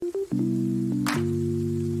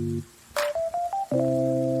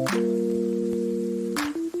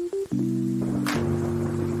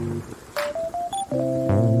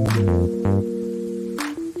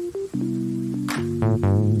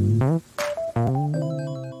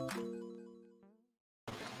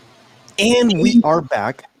And we are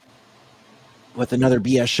back with another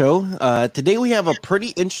BS show. Today we have a pretty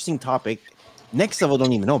interesting topic. Next level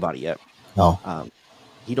don't even know about it yet. No,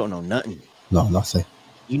 He don't know nothing. no, nothing.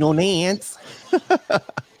 You know Nance.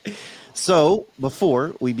 So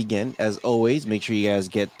before we begin, as always, make sure you guys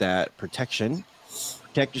get that protection.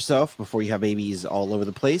 Protect yourself before you have babies all over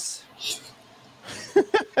the place.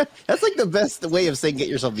 That's like the best way of saying get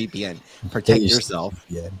yourself VPN. Protect yourself.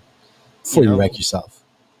 Yeah. Before you wreck yourself.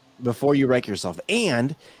 Before you wreck yourself.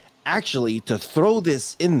 And actually, to throw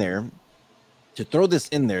this in there,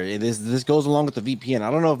 this goes along with the VPN.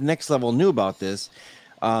 I don't know if Next Level knew about this.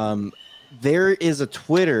 There is a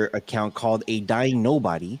Twitter account called A Dying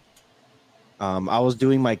Nobody. I was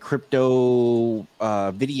doing my crypto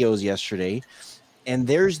videos yesterday, and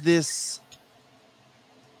there's this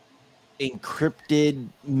encrypted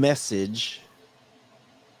message,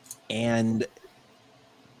 and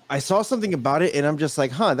I saw something about it, and I'm just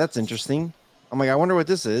like, huh, that's interesting. I'm like, I wonder what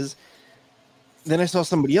this is. Then I saw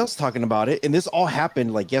somebody else talking about it, and this all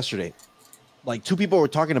happened like yesterday. Like 2 people were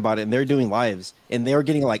talking about it, and they're doing lives, and they were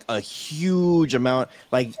getting like a huge amount,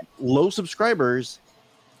 like low subscribers,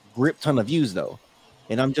 grip ton of views though.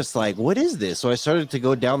 And I'm just like, what is this? So I started to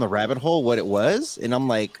go down the rabbit hole, what it was, and I'm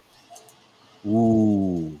like,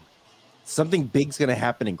 ooh, something big's gonna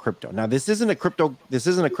happen in crypto. Now, this isn't a crypto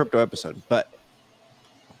episode, but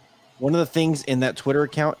one of the things in that Twitter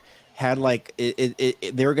account had like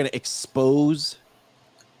they were gonna expose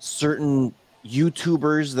certain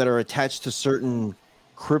YouTubers that are attached to certain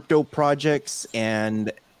crypto projects,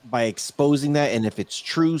 and by exposing that, and if it's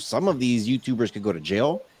true, some of these YouTubers could go to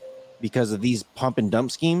jail because of these pump and dump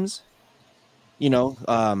schemes. You know,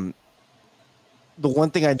 the one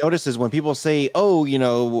thing I noticed is when people say, oh, you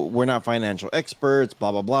know, we're not financial experts,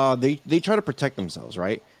 blah, blah, blah, they try to protect themselves,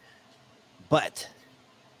 right? But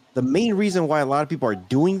the main reason why a lot of people are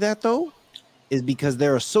doing that, though, is because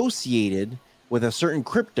they're associated with a certain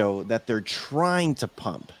crypto that they're trying to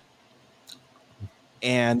pump.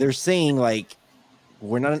 And they're saying, like,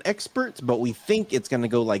 we're not an expert, but we think it's going to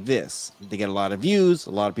go like this. They get a lot of views, a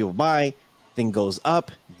lot of people buy, thing goes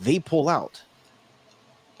up, they pull out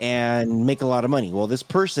and make a lot of money. Well, this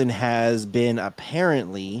person has been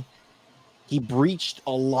apparently, he breached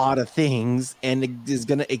a lot of things and is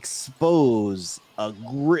going to expose a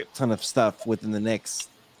grip ton of stuff within the next.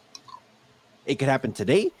 It could happen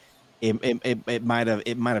today. It might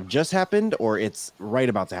have just happened, or it's right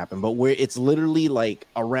about to happen. But where it's literally like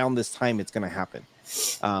around this time, it's going to happen.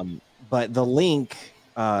 But the link,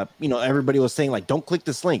 you know, everybody was saying like, don't click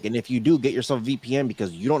this link. And if you do, get yourself a VPN,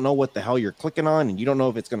 because you don't know what the hell you're clicking on, and you don't know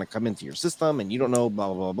if it's going to come into your system, and you don't know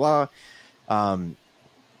blah, blah, blah, blah.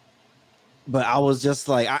 But I was just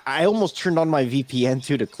like, I almost turned on my VPN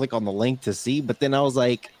to click on the link to see, but then I was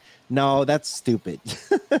like, no, that's stupid.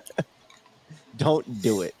 Don't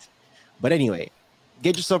do it. But anyway,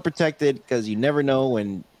 get yourself protected, because you never know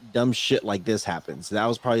when dumb shit like this happens. That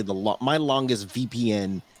was probably my longest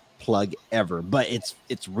VPN plug ever, but it's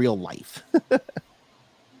real life.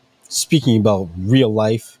 Speaking about real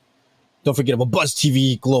life, don't forget about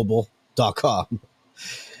BuzzTVGlobal.com.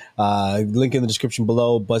 Link in the description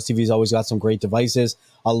below. BuzzTV's always got some great devices.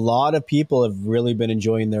 A lot of people have really been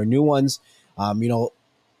enjoying their new ones. You know,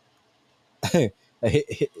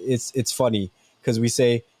 it's funny because we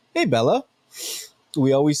say, hey, Bella.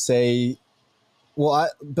 We always say, well,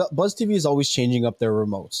 BuzzTV is always changing up their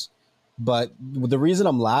remotes. But the reason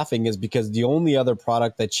I'm laughing is because the only other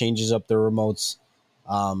product that changes up their remotes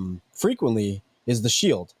frequently is the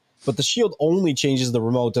Shield. But the Shield only changes the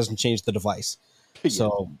remote, doesn't change the device. Yeah.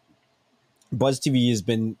 So BuzzTV has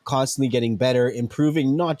been constantly getting better,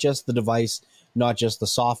 improving not just the device, not just the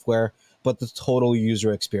software, but the total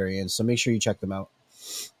user experience. So make sure you check them out.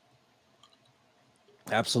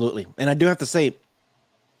 Absolutely. And I do have to say,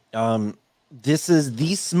 this is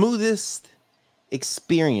the smoothest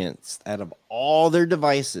experience out of all their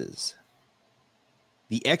devices.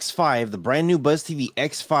 The X5, the brand new BuzzTV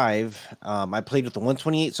X5, I played with the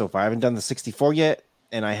 128 so far. I haven't done the 64 yet,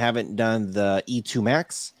 and I haven't done the E2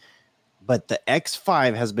 Max, but the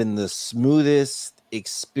X5 has been the smoothest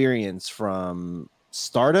experience from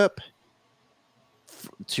startup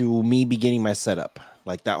to me beginning my setup.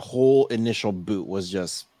 Like that whole initial boot was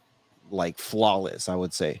just like flawless, I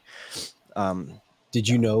would say. Did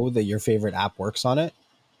you know that your favorite app works on it?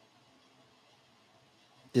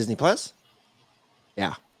 Disney Plus?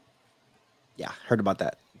 Yeah. Heard about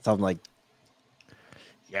that. So I'm like,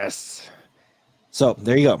 yes. So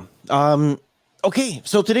there you go. Okay.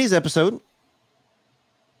 So today's episode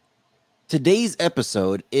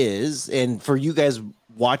is, and for you guys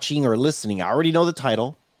watching or listening, I already know the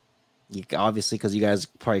title. Obviously, because you guys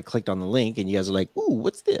probably clicked on the link and you guys are like, "Ooh,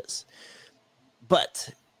 what's this?" But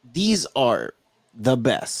these are the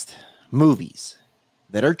best movies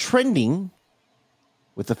that are trending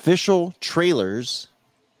with official trailers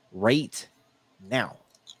right now.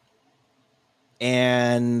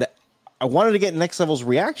 And I wanted to get Next Level's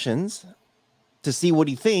reactions to see what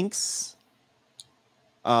he thinks.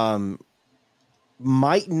 Might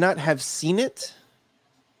not have seen it.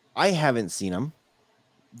 I haven't seen them,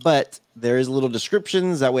 but there is little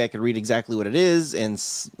descriptions. That way I could read exactly what it is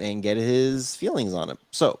and get his feelings on it.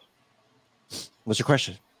 So, what's your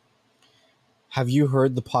question? Have you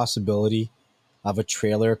heard the possibility of a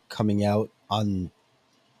trailer coming out on,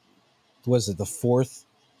 was it the fourth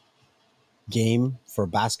game for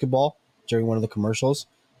basketball during one of the commercials?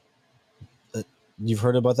 You've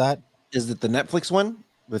heard about that? Is it the Netflix one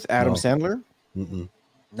with Adam No. Sandler? Mm-mm.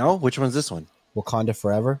 No, which one's this one? Wakanda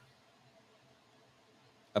Forever?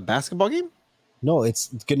 A basketball game? No, it's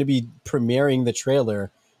going to be premiering the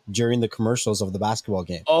trailer during the commercials of the basketball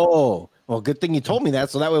game. Oh, well, good thing you told me that.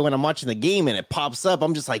 So that way, when I'm watching the game and it pops up,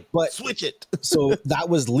 I'm just like, But- switch it. So that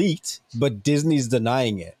was leaked, but Disney's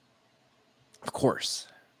denying it. Of course.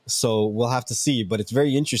 So we'll have to see, but it's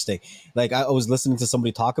very interesting. Like I was listening to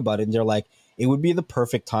somebody talk about it and they're like, it would be the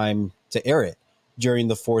perfect time to air it during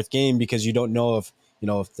the fourth game because you don't know if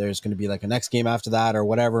there's going to be like a next game after that or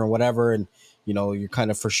whatever. And, you're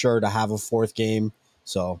kind of for sure to have a fourth game.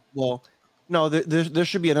 So, Well, no, there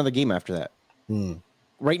should be another game after that.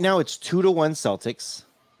 Right now, it's 2-1 Celtics.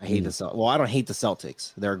 I hate the Celtics. Well, I don't hate the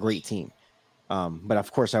Celtics. They're a great team. But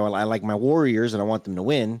of course, I like my Warriors and I want them to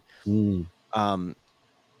win.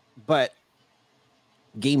 But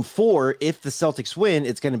game 4, if the Celtics win,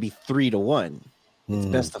 it's going to be 3-1. It's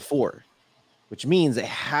best of 4, which means it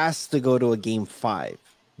has to go to a game 5.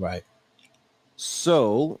 right.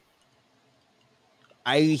 So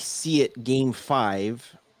I see it game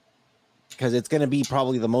 5 because it's going to be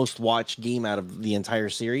probably the most watched game out of the entire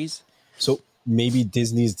series. So maybe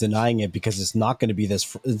Disney's denying it because it's not going to be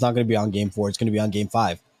it's not going to be on game 4. It's going to be on game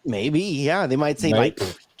 5. Maybe, yeah. They might say Right.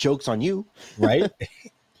 like, jokes on you. Right.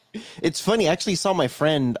 It's funny. I actually saw my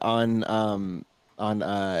friend on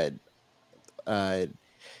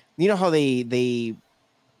you know how they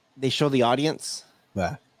show the audience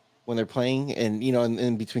Yeah. when they're playing and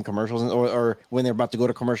in between commercials or when they're about to go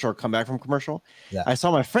to commercial or come back from commercial. Yeah. I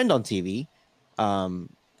saw my friend on TV.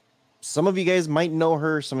 Some of you guys might know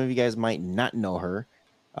her, some of you guys might not know her.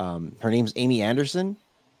 Her name's Amy Anderson.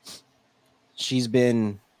 She's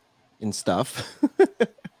been in stuff.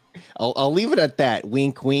 I'll leave it at that.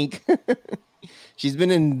 Wink, wink. She's been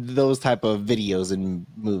in those type of videos and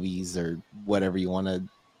movies or whatever you want to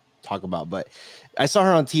talk about. But I saw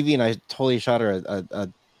her on TV and I totally shot her a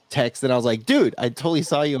text and I was like, dude, I totally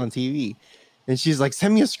saw you on TV. And she's like,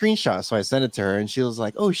 send me a screenshot. So I sent it to her and she was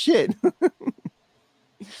like, oh shit.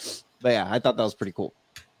 But yeah, I thought that was pretty cool.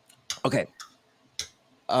 Okay.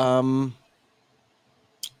 The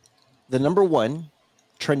number one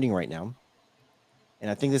trending right now, and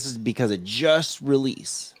I think this is because it just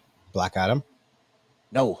released. Black Adam.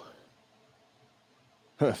 No.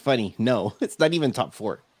 Funny. No, it's not even top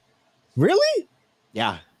 4. Really?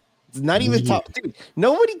 Yeah. It's not even top. Dude,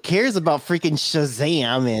 nobody cares about freaking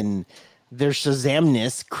Shazam and their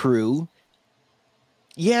Shazamness crew.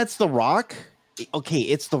 Yeah, it's The Rock. Okay,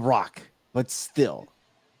 it's The Rock, but still.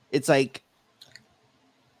 It's like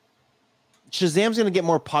Shazam's going to get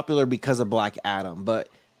more popular because of Black Adam, but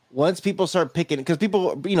once people start picking, because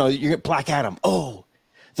people, you get Black Adam. Oh,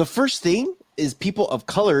 the first thing is people of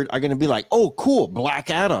color are going to be like, oh, cool, Black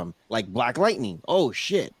Adam, like Black Lightning. Oh,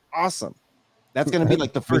 shit, awesome. That's going to be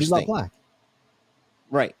like the first Not thing. black.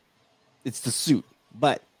 Right. It's the suit.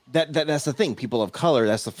 But that's the thing. People of color,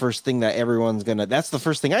 that's the first thing that everyone's going to, that's the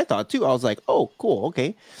first thing I thought too. I was like, oh, cool,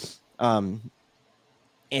 okay. And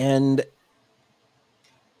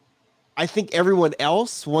I think everyone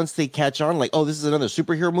else, once they catch on, like, oh, this is another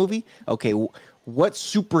superhero movie. Okay, what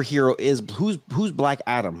superhero is who's Black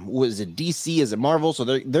Adam? Was it DC? Is it Marvel? So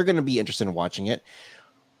they're going to be interested in watching it.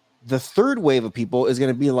 The third wave of people is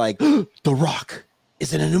going to be like, The Rock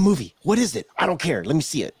is in a new movie. What is it? I don't care. Let me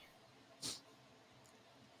see it.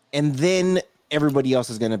 And then everybody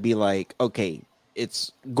else is going to be like, okay,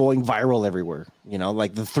 it's going viral everywhere.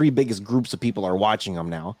 Like the 3 biggest groups of people are watching them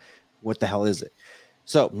now. What the hell is it?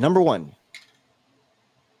 So, number 1,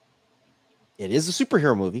 it is a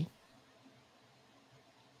superhero movie.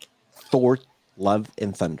 Thor, Love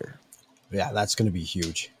and Thunder. Yeah, that's going to be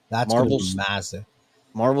huge. That's going to be massive.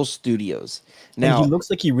 Marvel Studios. Now, Now, he looks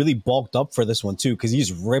like he really bulked up for this one too, because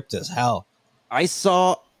he's ripped as hell. I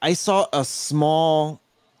saw a small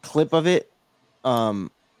clip of it.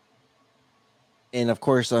 and of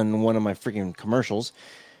course on one of my freaking commercials,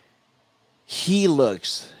 he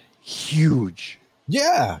looks huge.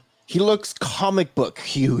 Yeah. He looks comic book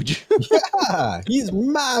huge. Yeah. He's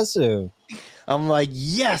massive. I'm like,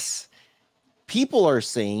 yes. People are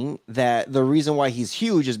saying that the reason why he's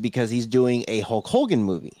huge is because he's doing a Hulk Hogan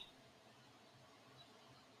movie.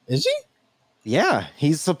 Is he? Yeah,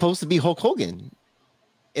 he's supposed to be Hulk Hogan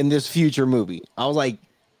in this future movie. I was like,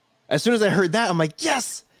 as soon as I heard that, I'm like,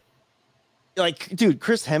 yes. Like, dude,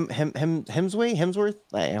 Chris Hemsworth,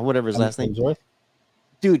 whatever his last name. Hemsworth?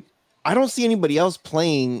 Dude, I don't see anybody else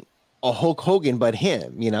playing a Hulk Hogan but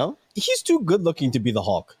him, you know? He's too good looking to be the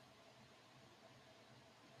Hulk.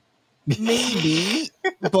 Maybe,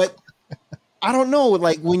 but I don't know.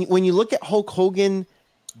 Like when you look at Hulk Hogan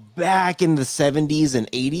back in the 70s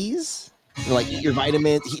and 80s, like your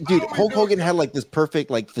vitamins, dude, Hulk Hogan had like this perfect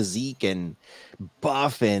like physique and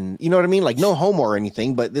buff, and you know what I mean? Like no homo or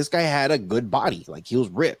anything, but this guy had a good body. Like he was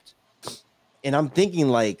ripped. And I'm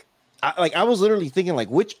thinking I was literally thinking like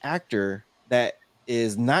which actor that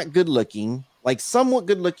is not good looking, like somewhat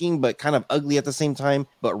good looking, but kind of ugly at the same time,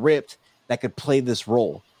 but ripped, that could play this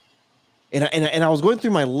role. And I was going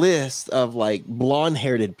through my list of like blonde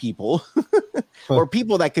haired people or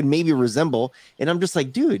people that could maybe resemble. And I'm just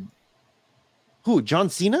like, dude, who? John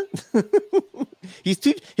Cena?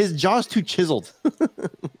 His jaw's too chiseled.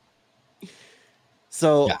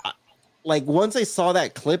 So Yeah. like once I saw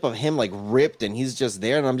that clip of him like ripped and he's just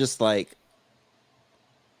there, and I'm just like,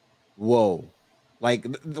 whoa. Like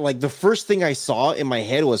the first thing I saw in my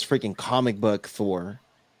head was freaking comic book Thor.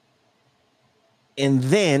 And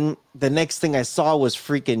then the next thing I saw was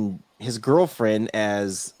freaking his girlfriend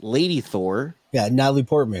as Lady Thor. Yeah, Natalie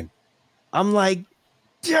Portman. I'm like,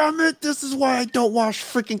 damn it, this is why I don't watch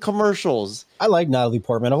freaking commercials. I like Natalie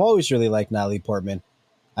Portman. I've always really liked Natalie Portman.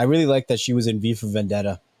 I really like that she was in V for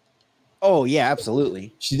Vendetta. Oh, yeah,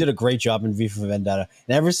 absolutely. She did a great job in V for Vendetta.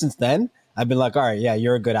 And ever since then, I've been like, all right, yeah,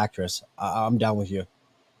 you're a good actress. I'm down with you.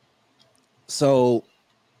 So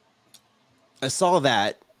I saw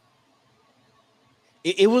that.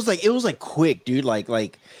 It was like quick, dude.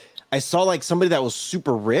 Like I saw like somebody that was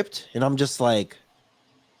super ripped, and I'm just like,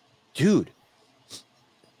 dude.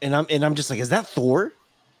 And I'm just like, is that Thor?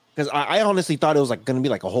 Because I honestly thought it was like gonna be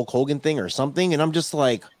like a Hulk Hogan thing or something, and I'm just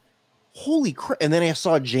like, holy crap. And then I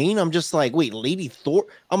saw Jane, I'm just like, wait, Lady Thor?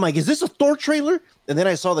 I'm like, is this a Thor trailer? And then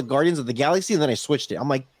I saw the Guardians of the Galaxy, and then I switched it. I'm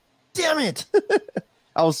like, damn it.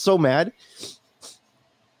 I was so mad.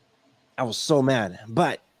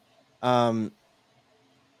 But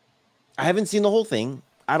I haven't seen the whole thing.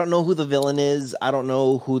 I don't know who the villain is. I don't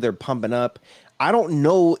know who they're pumping up. I don't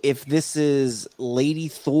know if this is Lady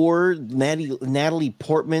Thor, Natalie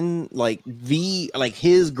Portman, like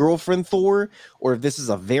his girlfriend Thor, or if this is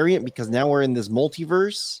a variant, because now we're in this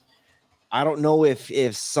multiverse. I don't know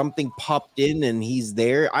if something popped in and he's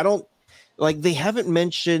there. I don't like, they haven't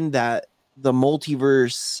mentioned that the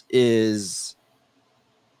multiverse is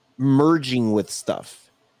merging with stuff.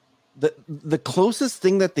 The closest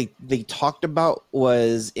thing that they talked about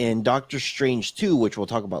was in Doctor Strange 2, which we'll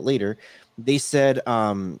talk about later. They said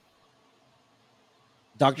Doctor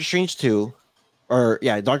Strange 2,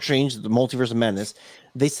 Doctor Strange, the Multiverse of Madness.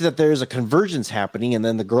 They said that there's a convergence happening, and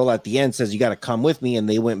then the girl at the end says, you got to come with me, and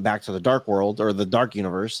they went back to the dark world or the dark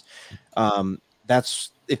universe. That's,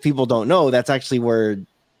 if people don't know, that's actually where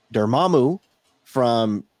Dormammu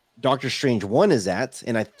from Doctor Strange 1 is at.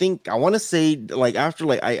 And I think I want to say, like, after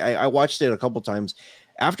like I watched it a couple times.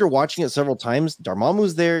 After watching it several times,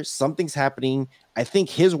 Dormammu's there, something's happening. I think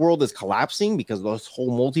his world is collapsing because of this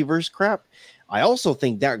whole multiverse crap. I also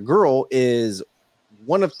think that girl is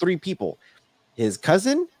one of three people: his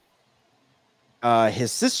cousin,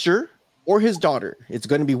 his sister, or his daughter. It's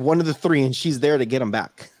going to be one of the three, and she's there to get him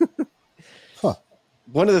back. Huh.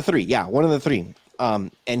 One of the three. Yeah, one of the three.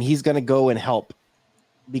 And he's going to go and help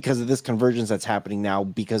because of this convergence that's happening now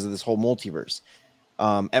because of this whole multiverse.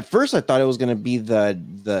 At first, I thought it was going to be the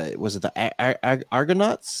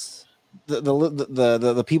Argonauts,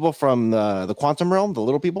 the people from the quantum realm, the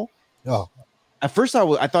little people. Oh, At first,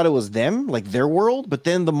 I thought it was them, like their world. But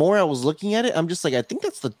then the more I was looking at it, I'm just like, I think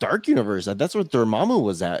that's the dark universe. That's where Dormammu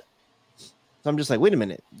was at. So I'm just like, wait a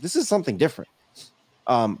minute, this is something different.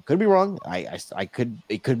 Could be wrong.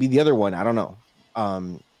 It could be the other one. I don't know.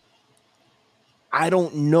 I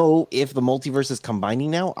don't know if the multiverse is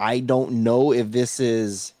combining now. I don't know if this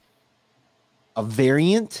is a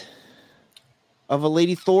variant of a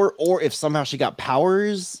Lady Thor or if somehow she got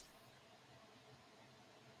powers.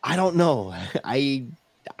 I don't know. I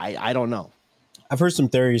don't know. I've heard some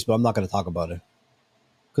theories, but I'm not going to talk about it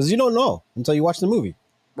because you don't know until you watch the movie.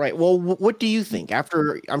 Right. Well, what do you think?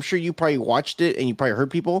 After I'm sure you probably watched it and you probably heard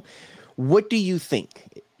people. What do you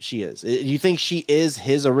think she is? Do you think she is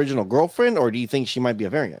his original girlfriend, or do you think she might be a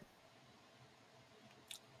variant?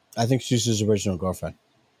 I think she's his original girlfriend.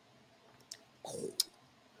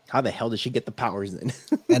 How the hell did she get the powers then?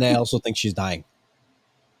 And I also think she's dying.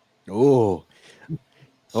 Oh,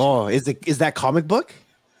 oh, is that comic book?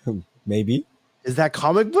 Maybe. Is that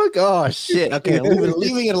comic book? Oh shit. Okay,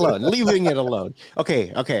 leaving it alone. Leaving it alone.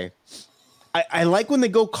 Okay, okay. I like when they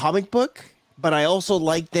go comic book, but I also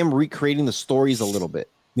like them recreating the stories a little bit.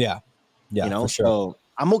 Yeah. Yeah, You know, for sure. so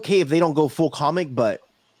I'm okay if they don't go full comic, but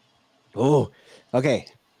oh, okay.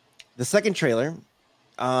 The second trailer,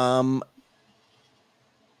 Pinocchio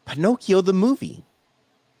the movie.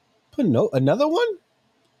 Another one?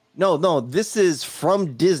 No, this is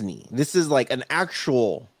from Disney. This is like an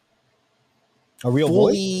actual A real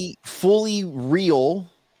boy? fully real,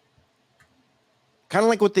 kind of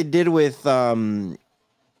like what they did with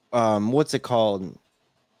what's it called?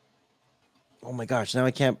 Oh my gosh, now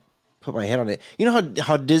I can't put my head on it. You know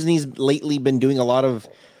how Disney's lately been doing a lot of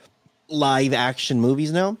live action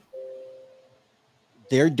movies now?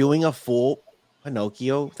 They're doing a full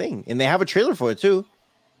Pinocchio thing, and they have a trailer for it too.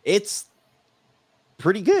 It's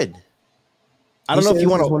pretty good. I don't know if you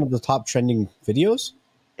want to one of the top trending videos.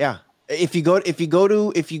 Yeah. If you go to YouTube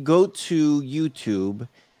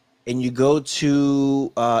and you go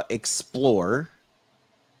to explore,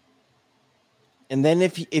 and then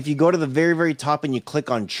if you go to the very, very top and you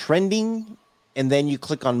click on trending, and then you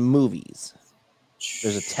click on movies,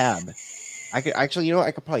 there's a tab. I could actually,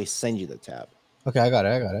 I could probably send you the tab. Okay, I got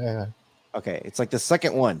it. Okay, it's like the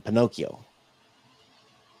second one, Pinocchio.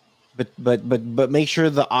 But make sure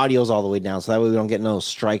the audio's all the way down, so that way we don't get no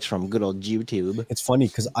strikes from good old YouTube. It's funny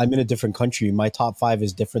because I'm in a different country. My top 5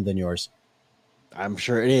 is different than yours. I'm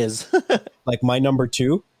sure it is. Like my number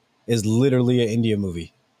 2 is literally an India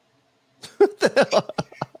movie.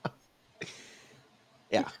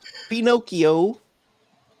 Yeah, Pinocchio.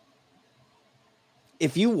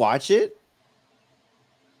 If you watch it,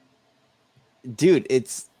 dude,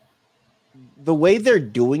 it's the way they're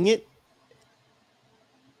doing it.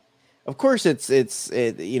 Of course, it's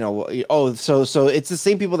oh, so it's the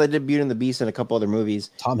same people that did Beauty and the Beast and a couple other movies.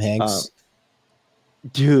 Tom Hanks.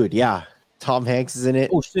 Dude, yeah, Tom Hanks is in it.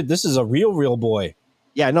 Oh shit, this is a real boy.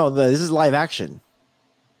 Yeah, no, this is live action.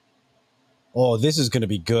 Oh, this is gonna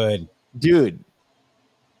be good, dude.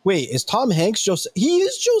 Wait, is Tom Hanks He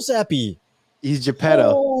is Giuseppe. He's Geppetto.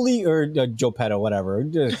 Holy, or Geppetto, whatever.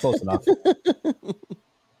 Close enough.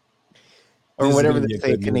 Or whatever they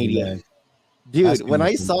say, Canadian. Movie, dude, when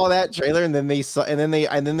I saw that trailer and then they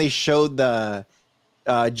showed the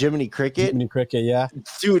Jiminy Cricket. Jiminy Cricket, yeah.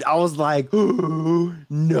 Dude, I was like, oh,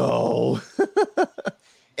 no.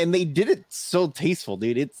 And they did it so tasteful,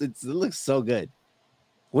 dude. It looks so good.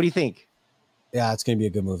 What do you think? Yeah, it's gonna be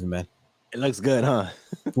a good movie, man. It looks good, huh?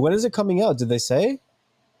 When is it coming out? Did they say?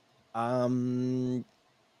 That I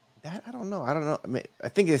don't know. I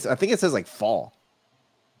think it says like fall.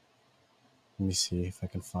 Let me see if I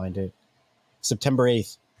can find it. September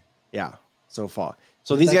 8th. Yeah, so fall.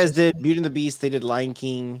 So these guys did Beauty and the Beast. They did Lion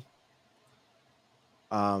King.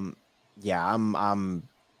 Yeah, I'm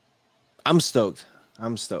stoked.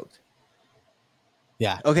 I'm stoked.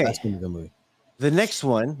 Yeah. Okay. That's gonna be a good movie. The next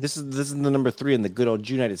one. This is the number 3 in the good old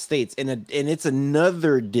United States, and it's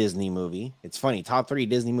another Disney movie. It's funny. Top 3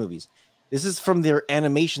 Disney movies. This is from their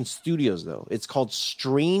animation studios, though. It's called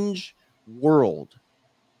Strange World.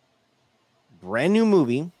 Brand new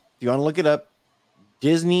movie. If you want to look it up,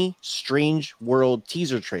 Disney Strange World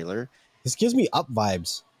teaser trailer. This gives me Up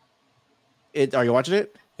vibes. Are you watching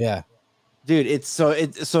it? Yeah, dude.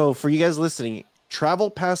 So for you guys listening, travel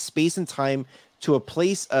past space and time to a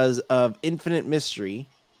place of infinite mystery.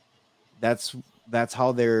 That's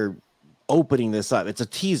how they're opening this up. It's a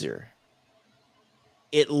teaser.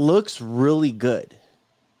 It looks really good.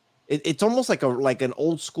 It's almost like an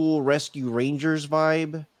old school Rescue Rangers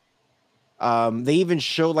vibe. They even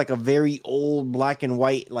show like a very old black and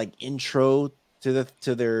white like intro to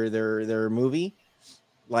their movie,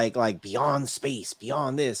 like beyond space,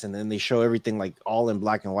 beyond this, and then they show everything like all in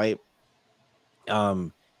black and white.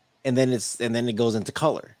 And then it goes into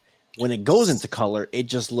color. When it goes into color, it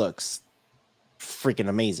just looks freaking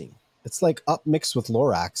amazing. It's like Up mixed with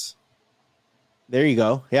Lorax. There you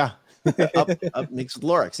go. Yeah, up mixed with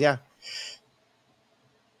Lorax. Yeah.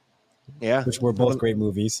 Yeah, which were both great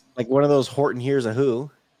movies. Like one of those Horton Hears a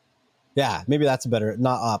Who. Yeah, maybe that's better.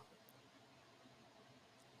 Not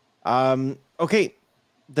Up. Okay,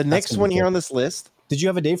 the next one here on this list. Did you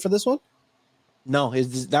have a date for this one? No,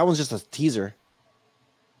 that one's just a teaser.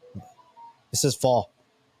 It says fall.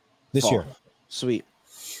 this Fall. year. Sweet.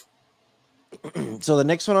 So the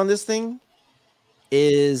next one on this thing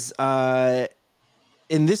is and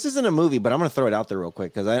this isn't a movie, but I'm gonna throw it out there real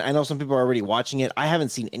quick because I know some people are already watching it. I haven't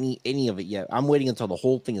seen any of it yet. I'm waiting until the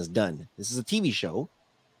whole thing is done. This is a TV show.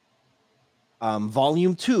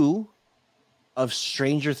 Volume 2 of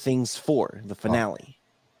Stranger Things 4, the finale.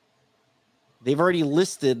 They've already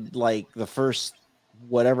listed like the first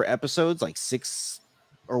whatever episodes, like 6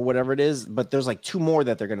 or whatever it is, but there's like 2 more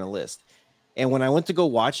that they're gonna list. And when I went to go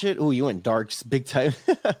watch it, oh, you went dark big time.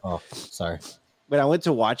 Oh, sorry. When I went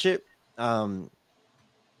to watch it, I'm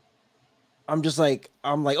like,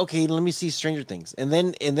 okay, let me see Stranger Things. And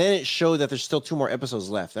then it showed that there's still 2 more episodes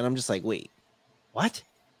left. And I'm just like, wait, what?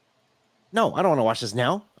 No, I don't want to watch this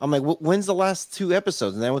now. I'm like, when's the last 2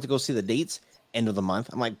 episodes? And then I went to go see the dates, end of the month.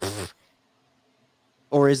 I'm like, pfft.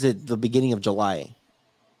 Or is it the beginning of July?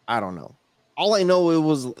 I don't know. All I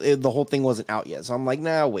know the whole thing wasn't out yet. So I'm like,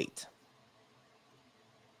 nah, wait.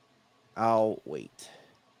 I'll wait.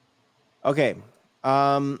 Okay.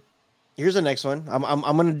 Here's the next one. I'm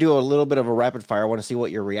gonna do a little bit of a rapid fire. I want to see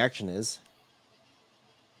what your reaction is.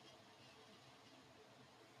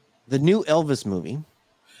 The new Elvis movie.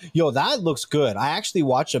 Yo, that looks good. I actually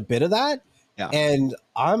watched a bit of that, and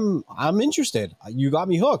I'm interested. You got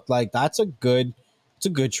me hooked. Like it's a good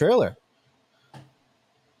trailer.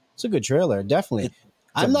 It's a good trailer, definitely.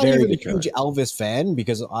 I'm not even a huge Elvis fan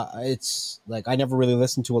because it's like I never really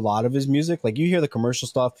listened to a lot of his music. Like you hear the commercial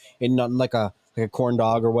stuff and not like a corn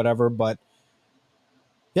dog or whatever, but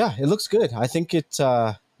yeah, it looks good. I think it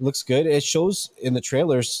looks good. It shows in the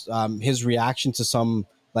trailers his reaction to some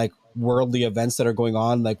like worldly events that are going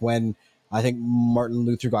on, like when I think Martin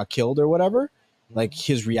Luther got killed or whatever, like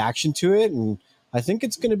his reaction to it. And I think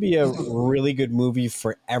it's going to be a really good movie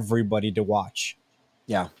for everybody to watch.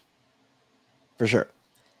 Yeah, for sure.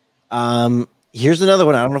 Here's another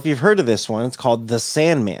one. I don't know if you've heard of this one. It's called The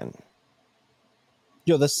Sandman.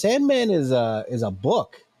 Yo, The Sandman is a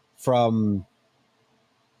book from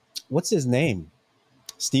what's his name?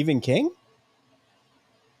 Stephen King?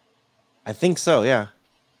 I think so, yeah.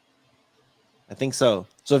 I think so.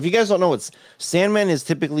 So if you guys don't know what's Sandman is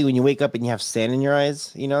typically when you wake up and you have sand in your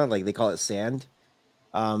eyes, you know, like they call it sand.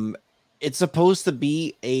 It's supposed to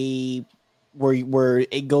be where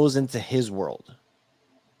it goes into his world.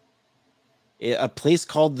 A place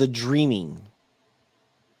called The Dreaming.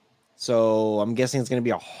 So I'm guessing it's going to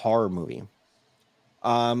be a horror movie.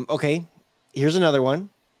 Okay, here's another one.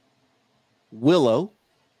 Willow.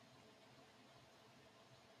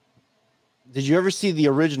 Did you ever see the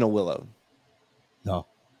original Willow? No.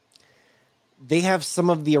 They have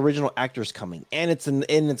some of the original actors coming, and it's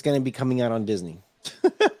going to be coming out on Disney.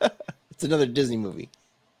 It's another Disney movie.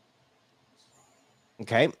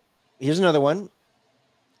 Okay, here's another one.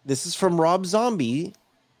 This is from Rob Zombie.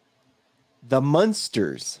 The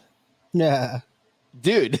Munsters. Yeah.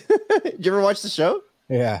 Dude, did you ever watch the show?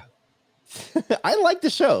 Yeah. I like the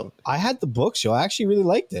show. I had the book show. I actually really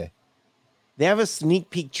liked it. They have a sneak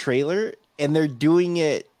peek trailer, and they're doing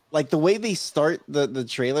it like the way they start the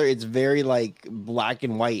trailer. It's very like black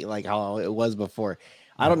and white, like how it was before.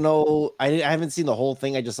 I don't know. I haven't seen the whole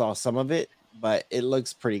thing. I just saw some of it, but it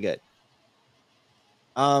looks pretty good.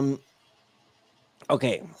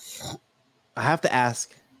 Okay. I have to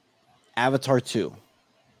ask, Avatar 2.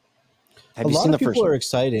 Have you seen the first one? A lot of people are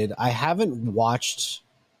excited. I haven't watched.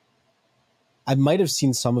 I might have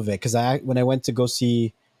seen some of it because when I went to go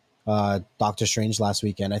see Doctor Strange last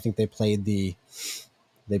weekend, I think they played the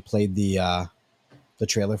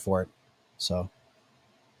trailer for it. So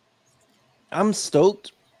I'm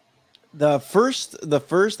stoked. The first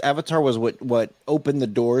Avatar was what opened the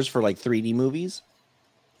doors for like 3D movies.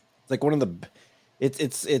 It's like one of the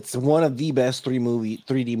it's one of the best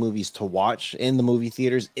 3D movies to watch in the movie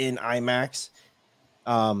theaters in IMAX.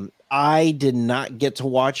 I did not get to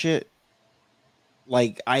watch it.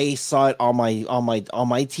 Like I saw it on my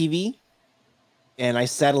TV, and I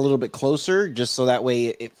sat a little bit closer just so that way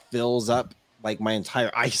it fills up like my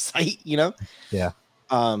entire eyesight, you know? Yeah.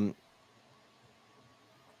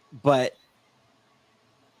 But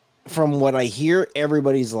from what I hear,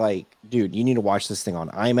 everybody's like, dude, you need to watch this thing on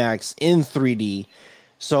IMAX in 3D.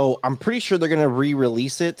 So I'm pretty sure they're going to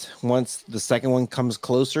re-release it once the second one comes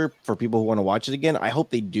closer for people who want to watch it again. I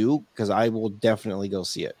hope they do, because I will definitely go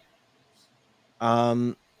see it.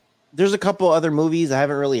 There's a couple other movies I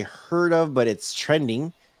haven't really heard of, but it's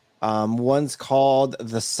trending. One's called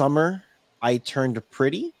The Summer I Turned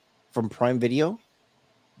Pretty from Prime Video.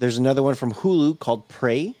 There's another one from Hulu called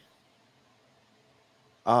Prey.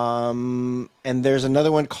 And there's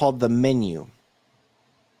another one called The Menu.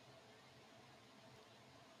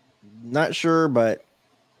 Not sure, but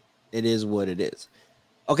It is what it is.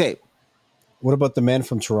 Okay. What about The Man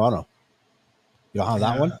from Toronto? You don't have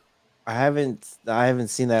that one? I haven't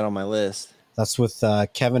seen that on my list. That's with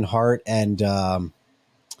Kevin Hart and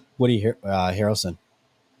Woody Harrelson.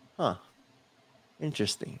 Huh.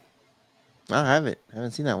 Interesting. I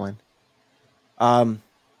haven't seen that one.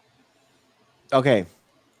 Okay.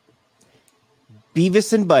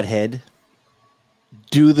 Beavis and Butthead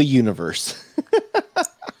do the universe.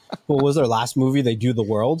 What was their last movie? They Do the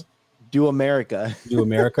World? Do America. Do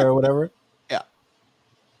America or whatever? Yeah.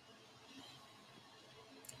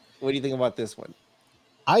 What do you think about this one?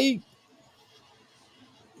 I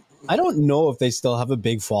don't know if they still have a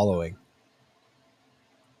big following.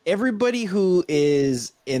 Everybody who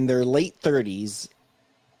is in their late 30s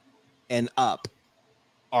and up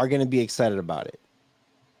are going to be excited about it.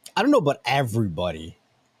 I don't know about everybody.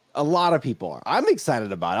 A lot of people are. I'm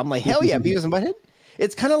excited about it. I'm like, hell yeah, Beavis and Butthead.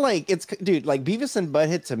 It's kind of like, dude, like Beavis and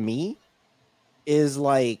Butthead to me is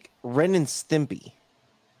like Ren and Stimpy.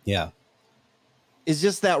 Yeah. It's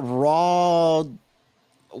just that raw,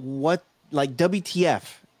 what, like WTF,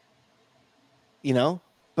 you know,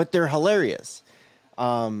 but they're hilarious.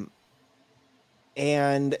 And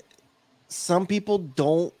some people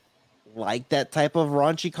don't like that type of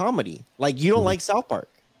raunchy comedy. Like you don't like South Park.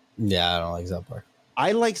 Yeah, I don't like South Park.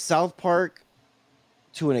 I like South Park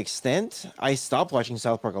to an extent. I stopped watching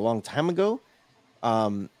South Park a long time ago.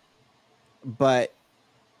 But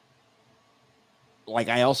like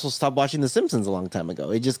I also stopped watching The Simpsons a long time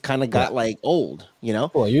ago. It just kind of got like old, you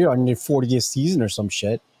know? Well, you're on your 40th season or some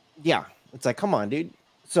shit. Yeah. It's like, come on, dude.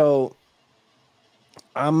 So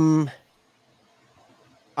I'm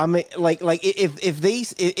like if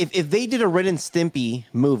they did a Ren and Stimpy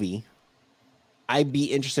movie, I'd be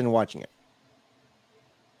interested in watching it.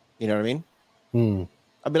 You know what I mean?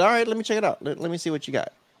 I'd be all right. Let me check it out. Let me see what you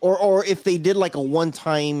got. Or if they did like a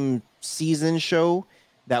one-time season show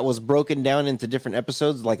that was broken down into different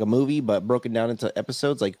episodes, like a movie, but broken down into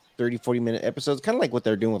episodes, like 30, 40-minute episodes, kind of like what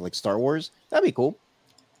they're doing with like Star Wars. That'd be cool.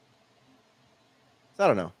 I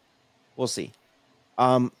don't know. We'll see.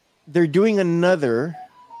 They're doing another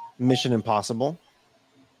Mission Impossible.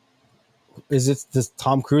 Is it this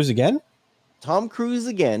Tom Cruise again? Tom Cruise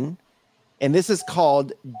again. And this is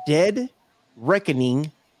called Dead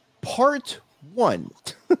Reckoning Part 1.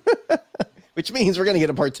 Which means we're going to get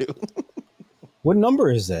a part 2. What number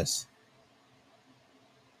is this?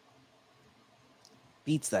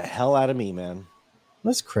 Beats the hell out of me, man.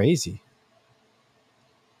 That's crazy.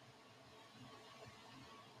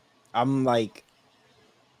 I'm like,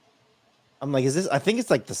 is this? I think it's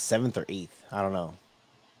like the 7th or 8th. I don't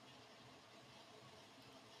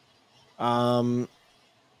know.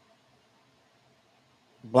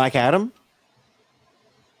 Black Adam.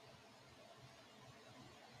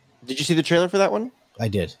 Did you see the trailer for that one? I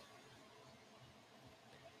did.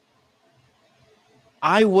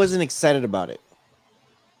 I wasn't excited about it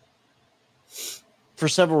for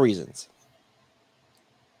several reasons.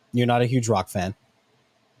 You're not a huge Rock fan.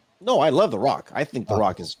 No, I love The Rock. I think The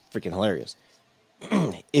Rock is freaking hilarious.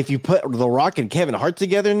 If you put The Rock and Kevin Hart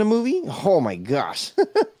together in the movie, oh my gosh,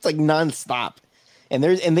 it's like nonstop. And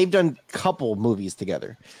they've done a couple movies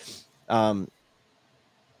together.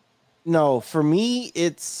 No, for me,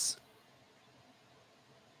 it's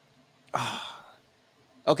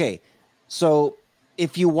okay. So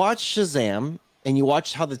if you watch Shazam and you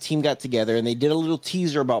watch how the team got together and they did a little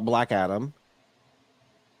teaser about Black Adam,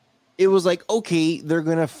 it was like, okay, they're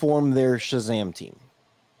going to form their Shazam team.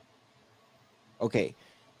 Okay.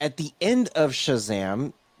 At the end of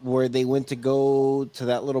Shazam, where they went to go to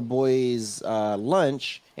that little boy's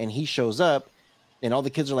lunch and he shows up and all the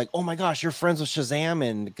kids are like, oh my gosh, you're friends with Shazam.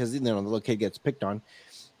 And because, you know, the little kid gets picked on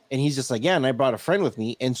and he's just like, yeah. And I brought a friend with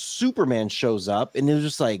me and Superman shows up and it was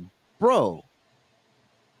just like, bro,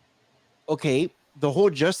 okay. The whole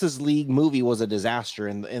Justice League movie was a disaster,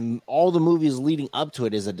 and all the movies leading up to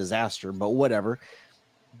it is a disaster, but whatever.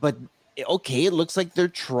 But okay, it looks like they're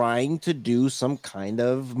trying to do some kind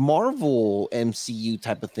of Marvel MCU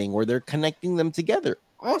type of thing where they're connecting them together.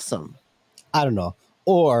 Awesome. I don't know.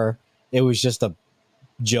 Or it was just a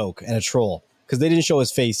joke and a troll because they didn't show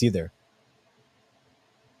his face either.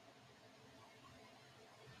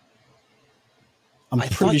 I'm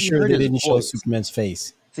pretty sure they didn't show Superman's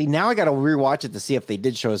face. See, now I got to rewatch it to see if they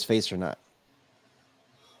did show his face or not.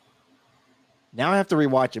 Now I have to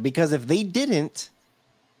rewatch it because if they didn't,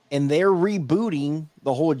 and they're rebooting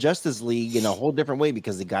the whole Justice League in a whole different way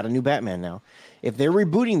because they got a new Batman now. If they're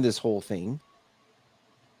rebooting this whole thing,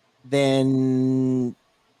 then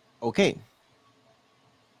okay.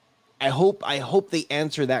 I hope they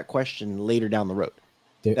answer that question later down the road.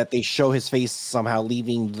 that they show his face somehow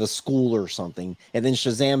leaving the school or something, and then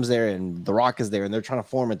Shazam's there and The Rock is there, and they're trying to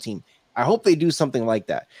form a team. I hope they do something like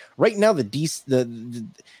that. Right now,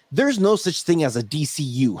 there's no such thing as a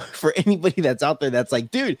DCU for anybody that's out there that's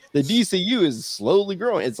like, dude, the DCU is slowly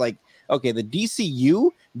growing. It's like, okay, the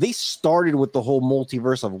DCU, they started with the whole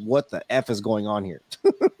multiverse of what the F is going on here.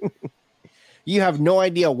 You have no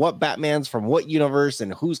idea what Batman's from what universe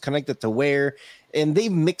and who's connected to where. And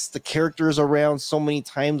they've mixed the characters around so many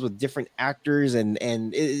times with different actors. And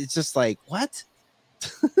it's just like, what?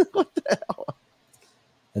 What the hell?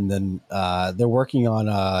 And then they're working on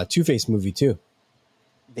a Two-Face movie too.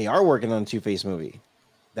 They are working on a Two-Face movie.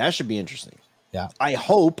 That should be interesting. Yeah. I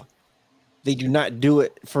hope they do not do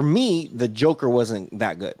it. For me, the Joker wasn't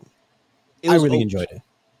that good. I really enjoyed it.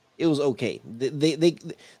 It was okay.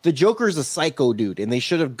 The Joker is a psycho dude, and they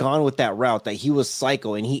should have gone with that route that he was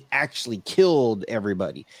psycho and he actually killed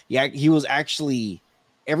everybody. Yeah, he was actually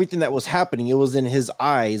everything that was happening. It was in his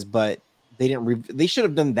eyes, but they didn't. They should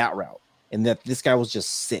have done that route, and that this guy was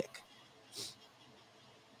just sick.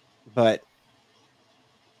 But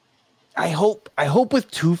I hope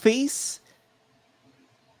with Two-Face,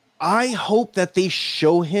 I hope that they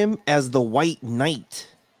show him as the White Knight.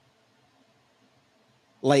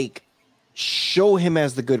 Like, show him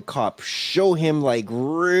as the good cop. Show him like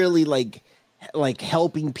really like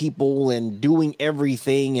helping people and doing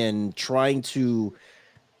everything and trying to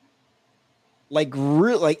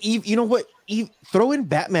you know what? Throw in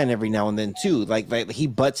Batman every now and then too. Like he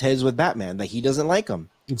butts heads with Batman. Like he doesn't like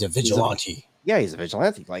him. He's a vigilante. He's a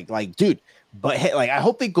vigilante. Like dude. But hey, like I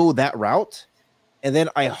hope they go that route, and then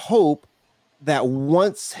I hope that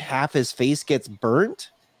once half his face gets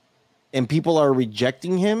burnt, and people are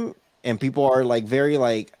rejecting him, and people are like very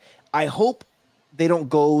like, I hope they don't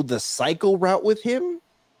go the psycho route with him.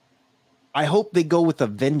 I hope they go with a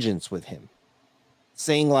vengeance with him,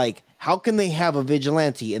 saying like, how can they have a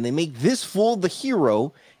vigilante and they make this fool the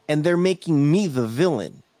hero and they're making me the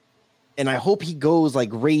villain? And I hope he goes like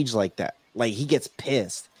rage like that. Like he gets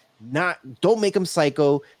pissed. Don't make him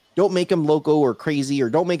psycho. Don't make him loco or crazy, or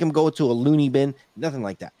don't make him go to a loony bin. Nothing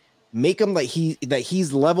like that. Make him like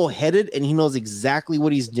he's level-headed and he knows exactly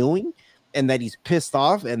what he's doing, and that he's pissed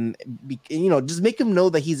off, and just make him know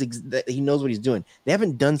that that he knows what he's doing. They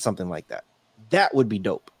haven't done something like that. That would be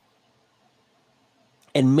dope.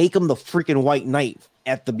 And make him the freaking White Knight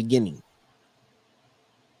at the beginning.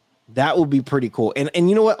 That would be pretty cool. And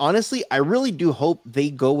you know what? Honestly, I really do hope they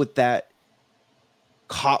go with that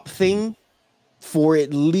cop thing for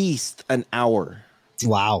at least an hour.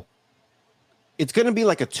 Wow. It's going to be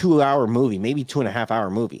like a 2-hour movie, maybe 2.5-hour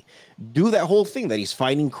movie. Do that whole thing that he's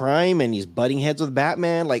fighting crime and he's butting heads with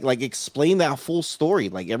Batman. Like explain that full story,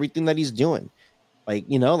 like everything that he's doing. Like,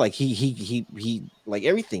 like he like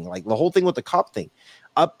everything, like the whole thing with the cop thing,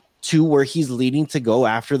 up to where he's leading to go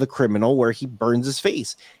after the criminal, where he burns his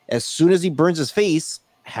face. As soon as he burns his face,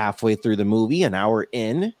 halfway through the movie, an hour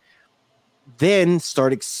in, then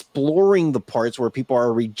start exploring the parts where people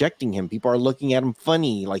are rejecting him. People are looking at him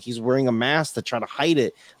funny, like he's wearing a mask to try to hide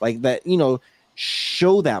it, like that.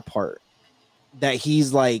 Show that part that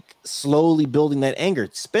he's like slowly building that anger.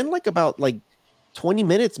 Spend like about 20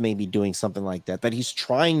 minutes maybe doing something like that he's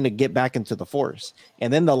trying to get back into the force.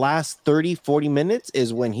 And then the last 30-40 minutes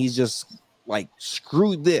is when he's just like,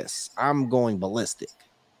 screw this, I'm going ballistic.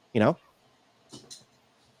 That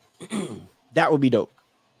would be dope.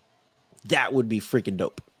 That would be freaking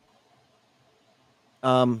dope.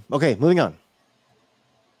 Okay, moving on.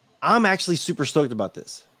 I'm actually super stoked about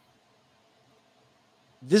this.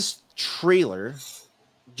 This trailer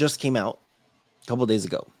just came out a couple days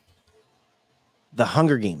ago. The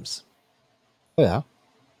Hunger Games. Oh, yeah.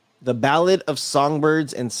 The Ballad of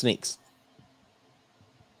Songbirds and Snakes.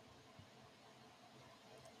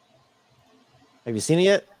 Have you seen it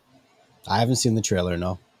yet? I haven't seen the trailer,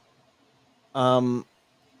 no.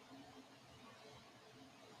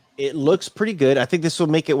 It looks pretty good. I think this will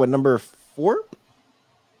make it number 4?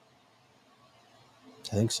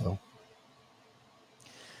 I think so.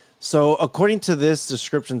 So according to this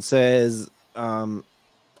description says, oh,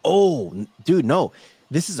 dude, no,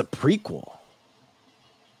 this is a prequel.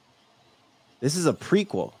 The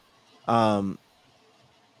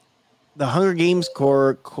Hunger Games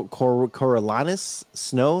Coriolanus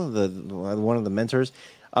Snow, one of the mentors,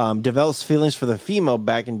 develops feelings for the female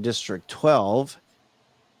back in District 12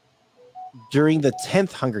 during the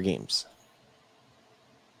 10th Hunger Games.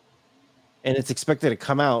 And it's expected to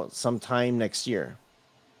come out sometime next year.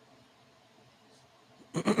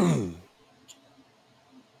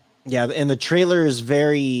 Yeah, and the trailer is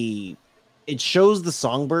it shows the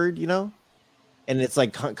songbird, and it's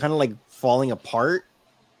like kind of like falling apart,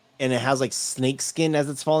 and it has like snake skin as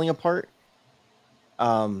it's falling apart.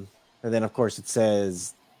 And then of course it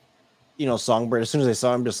says, Songbird. As soon as I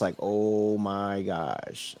saw him, just like, oh my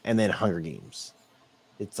gosh. And then Hunger Games.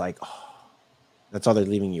 It's like, oh, that's all they're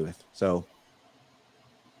leaving you with. So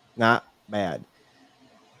not bad.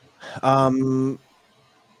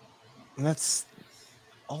 That's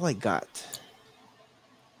all I got.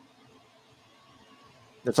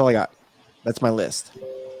 That's all I got. That's my list.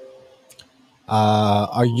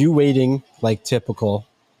 Are you waiting like typical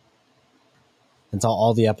until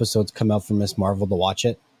all the episodes come out for Miss Marvel to watch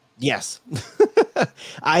it? Yes.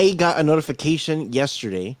 I got a notification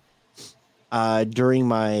yesterday during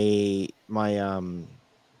my when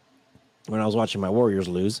I was watching my Warriors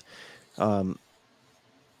lose. I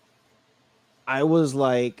was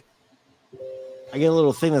like, I get a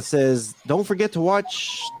little thing that says, don't forget to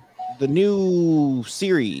watch the new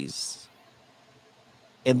series.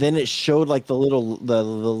 And then it showed like the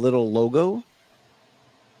little logo.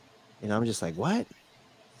 And I'm just like, what?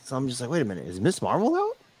 So I'm just like, wait a minute, is Miss Marvel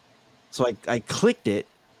out? So I clicked it,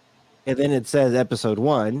 and then it says episode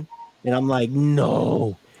 1, and I'm like,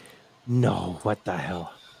 no, what the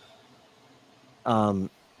hell?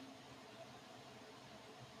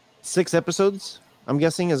 6 episodes, I'm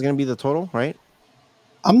guessing, is going to be the total, right?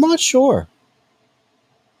 I'm not sure.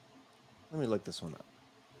 Let me look this one up.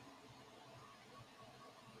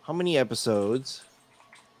 How many episodes?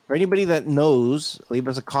 For anybody that knows, leave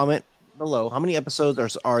us a comment below. How many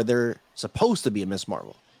episodes are there supposed to be in Miss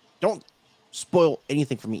Marvel? Don't spoil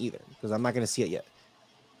anything for me either, because I'm not going to see it yet.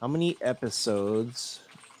 How many episodes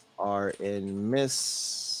are in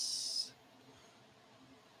Miss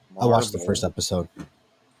Marvel? I watched the first episode.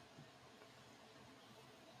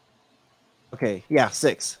 Okay, yeah,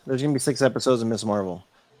 6. There's going to be 6 episodes in Miss Marvel.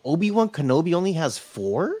 Obi-Wan Kenobi only has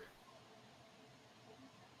 4?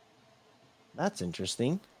 That's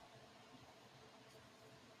interesting.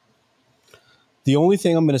 The only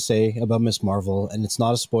thing I'm going to say about Miss Marvel, and it's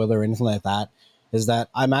not a spoiler or anything like that, is that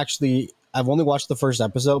I've only watched the first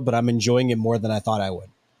episode, but I'm enjoying it more than I thought I would.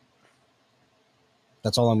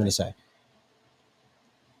 That's all I'm going to say.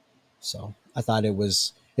 So I thought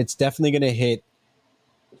it's definitely going to hit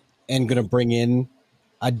and going to bring in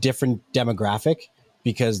a different demographic,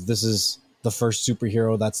 because this is the first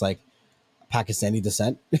superhero that's like Pakistani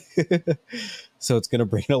descent. So it's going to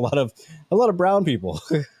bring in a lot of brown people.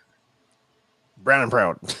 Brown and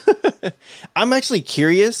proud. I'm actually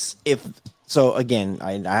curious if, so again,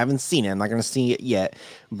 I haven't seen it. I'm not going to see it yet,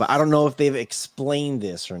 but I don't know if they've explained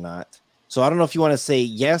this or not. So I don't know if you want to say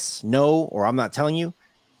yes, no, or I'm not telling you.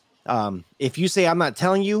 If you say I'm not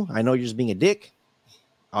telling you, I know you're just being a dick.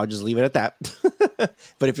 I'll just leave it at that.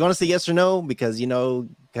 But if you want to say yes or no, because you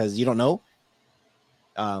don't know,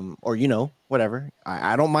 or whatever,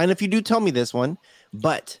 I don't mind if you do tell me this one,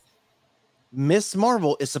 but Miss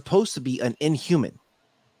Marvel is supposed to be an Inhuman.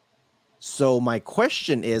 So my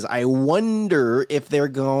question is, I wonder if they're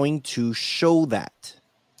going to show that.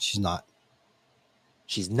 She's not.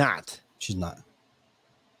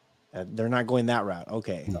 They're not going that route.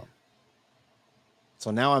 Okay. No.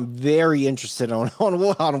 So now I'm very interested on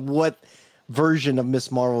what version of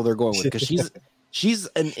Miss Marvel they're going with, because she's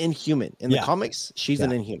an Inhuman in the comics. She's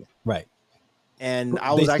an Inhuman, right? And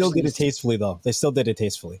they still did it tastefully, though. They still did it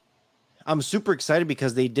tastefully. I'm super excited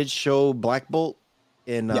because they did show Black Bolt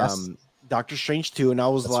in Doctor Strange 2, and I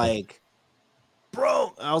was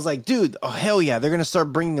bro, I was like, dude, oh hell yeah, they're gonna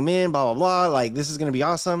start bringing them in, blah blah blah. Like, this is gonna be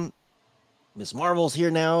awesome. Miss Marvel's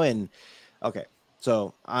here now, and okay,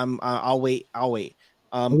 so I'll wait.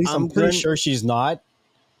 At least I'm pretty sure she's not.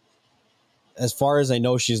 As far as I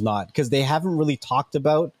know, she's not, because they haven't really talked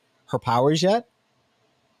about her powers yet.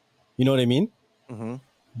 You know what I mean? Mm-hmm.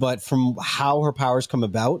 But from how her powers come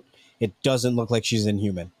about, it doesn't look like she's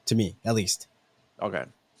Inhuman, to me, at least. Okay.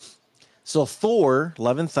 So Thor: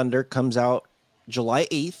 Love and Thunder comes out July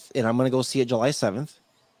 8th, and I'm gonna go see it July 7th.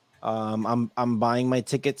 I'm buying my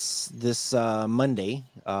tickets this Monday,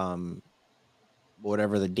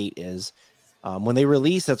 whatever the date is. When they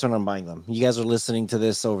release, that's when I'm buying them. You guys are listening to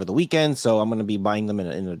this over the weekend, so I'm gonna be buying them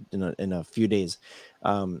in a few days.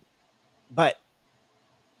 But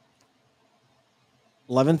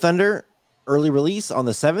Love and Thunder early release on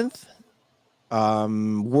the 7th.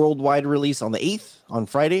 Worldwide release on the 8th on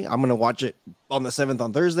Friday. I'm gonna watch it on the 7th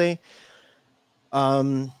on Thursday.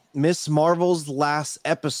 Miss Marvel's last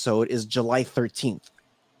episode is July 13th.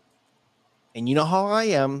 And you know how I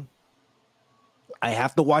am. I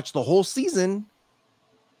have to watch the whole season,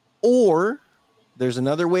 or there's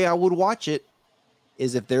another way I would watch it,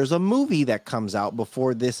 is if there's a movie that comes out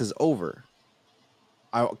before this is over.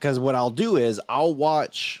 Because what I'll do is I'll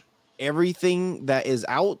watch everything that is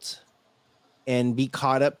out and be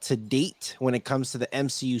caught up to date when it comes to the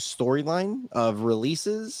MCU storyline of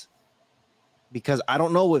releases, because I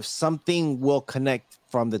don't know if something will connect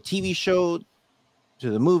from the TV show to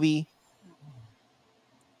the movie.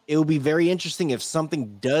 It will be very interesting if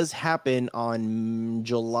something does happen on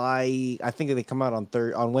July. I think they come out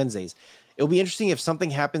on Wednesdays. It'll be interesting if something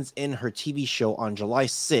happens in her TV show on July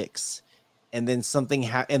 6th, and then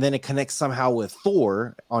and then it connects somehow with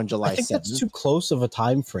Thor on July 7th. I think that's too close of a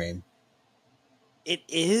time frame. It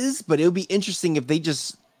is, but it would be interesting if they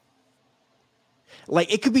just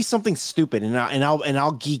like, it could be something stupid, and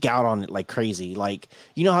I'll geek out on it like crazy. Like,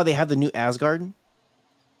 you know how they have the new Asgard?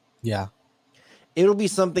 Yeah. It'll be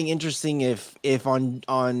something interesting if on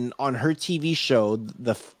her TV show,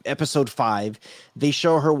 the episode 5, they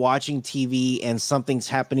show her watching TV and something's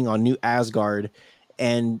happening on New Asgard,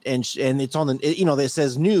 and it's on the, that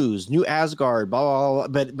says news, New Asgard, blah blah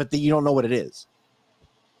blah, but you don't know what it is.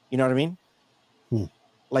 You know what I mean?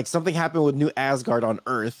 Like, something happened with New Asgard on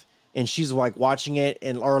Earth, and she's like watching it,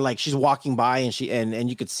 or like she's walking by, and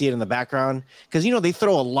you could see it in the background, because they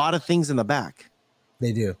throw a lot of things in the back.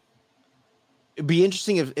 They do. It'd be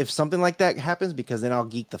interesting if something like that happens, because then I'll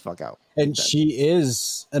geek the fuck out. And she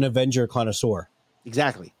is an Avenger connoisseur.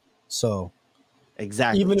 Exactly. So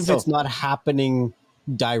exactly. Even if it's not happening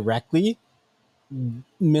directly,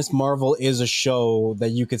 Miss Marvel is a show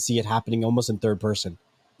that you could see it happening almost in third person.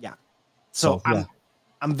 Yeah. So yeah.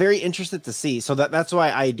 I'm very interested to see. So that's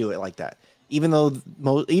why I do it like that. Even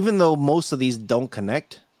though most of these don't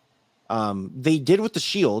connect. They did with the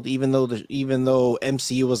Shield, even though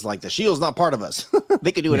MCU was like, the Shield's not part of us.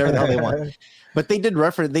 They could do whatever the hell they want. But they did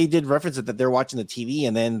reference it, that they're watching the TV,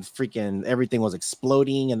 and then freaking everything was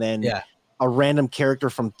exploding, and then a random character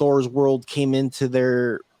from Thor's world came into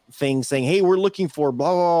their thing saying, "Hey, we're looking for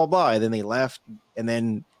blah blah blah," and then they left, and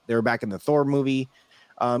then they were back in the Thor movie.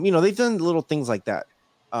 They've done little things like that.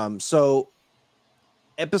 So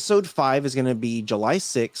episode 5 is going to be July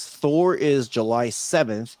 6th. Thor is July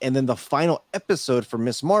 7th. And then the final episode for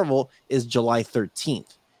Miss Marvel is July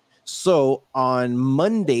 13th. So on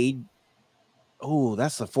Monday,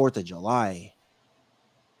 that's the 4th of July.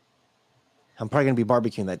 I'm probably going to be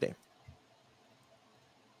barbecuing that day.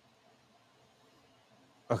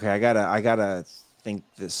 Okay, I gotta think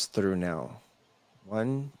this through now.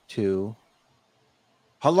 1, 2.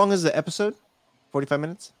 How long is the episode? 45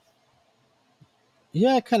 minutes?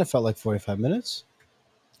 Yeah, it kind of felt like 45 minutes.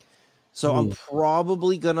 So I'm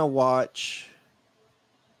probably going to watch...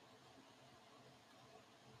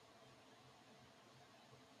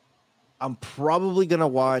 I'm probably going to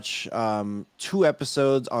watch 2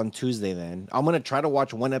 episodes on Tuesday then. I'm going to try to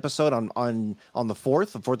watch 1 episode on the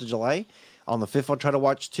 4th of July. On the 5th, I'll try to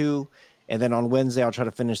watch 2. And then on Wednesday, I'll try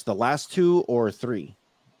to finish the last 2 or 3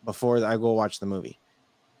 before I go watch the movie.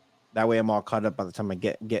 That way I'm all caught up by the time I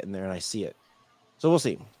get in there and I see it. So we'll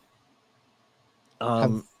see.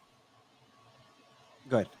 Go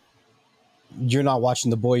ahead. You're not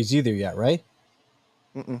watching The Boys either yet, right?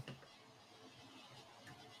 Mm-mm.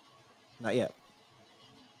 Not yet.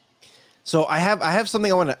 So I have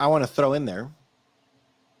something I want to throw in there.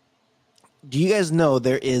 Do you guys know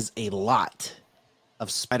there is a lot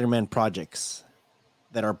of Spider-Man projects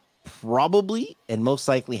that are probably and most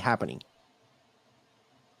likely happening?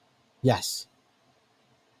 Yes.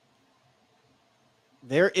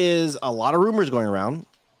 There is a lot of rumors going around.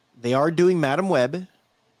 They are doing Madam Web.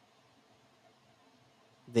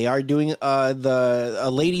 They are doing a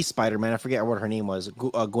lady Spider-Man. I forget what her name was.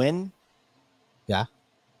 Gwen. Yeah.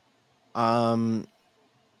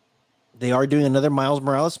 They are doing another Miles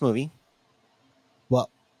Morales movie. Well,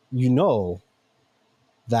 you know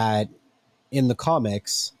that in the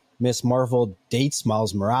comics, Miss Marvel dates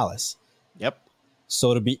Miles Morales. Yep.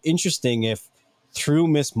 So it'd be interesting if through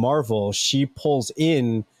Miss Marvel, she pulls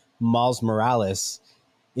in Miles Morales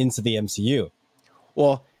into the MCU.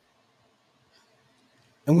 Well,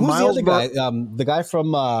 and who's the other guy? The guy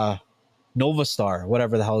from Nova Star,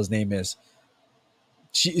 whatever the hell his name is.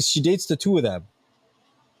 She dates the 2 of them.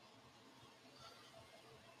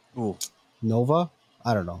 Ooh. Nova?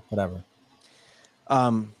 I don't know. Whatever.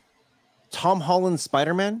 Tom Holland's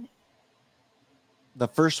Spider-Man, the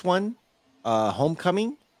first one,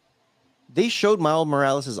 Homecoming, they showed Miles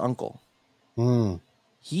Morales' uncle.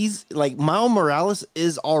 He's like, Miles Morales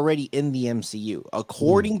is already in the MCU,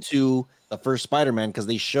 according to the first Spider-Man, because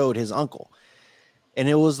they showed his uncle. And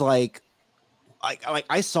it was like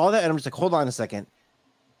I saw that and I'm just like, hold on a second.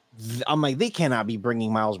 I'm like, they cannot be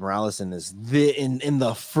bringing Miles Morales in in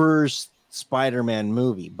the first Spider-Man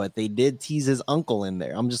movie, but they did tease his uncle in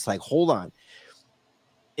there. I'm just like, hold on.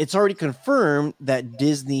 it's already confirmed that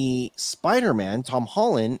Disney Spider-Man, Tom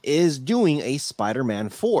Holland, is doing a Spider-Man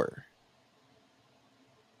 4.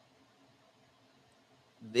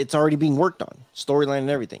 It's already being worked on, storyline and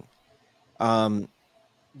everything.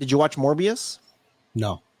 Did you watch Morbius?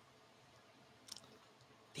 No.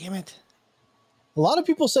 Damn it. A lot of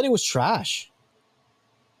people said it was trash.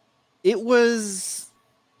 It was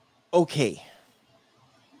okay.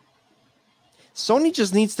 Sony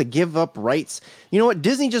just needs to give up rights. You know what?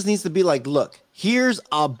 Disney just needs to be like, look, here's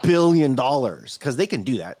 $1 billion, because they can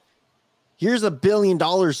do that. Here's $1 billion,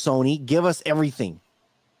 Sony. Give us everything.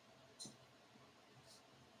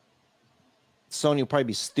 Sony will probably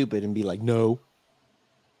be stupid and be like, no.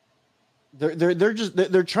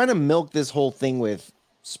 They're trying to milk this whole thing with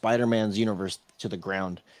Spider-Man's universe to the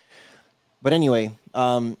ground. But anyway,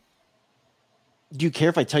 do you care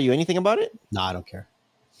if I tell you anything about it? No, I don't care.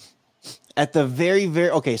 At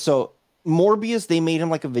the okay, so Morbius, they made him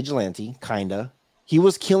like a vigilante, kinda. He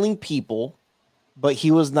was killing people, but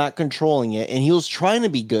he was not controlling it, and he was trying to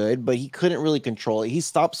be good, but he couldn't really control it. He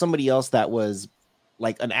stopped somebody else that was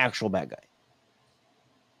like an actual bad guy.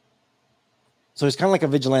 So he's kind of like a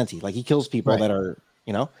vigilante, like he kills people that are,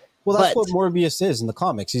 you know. Well, that's what Morbius is in the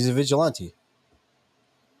comics. He's a vigilante.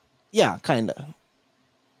 Yeah, kinda.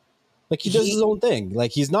 Like he does his own thing.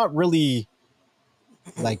 Like he's not really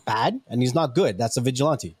like bad, and he's not good. That's a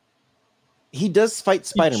vigilante. He does fight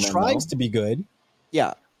Spider-Man. He tries to be good.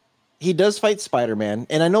 Yeah, he does fight Spider-Man,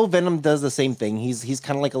 and I know Venom does the same thing. He's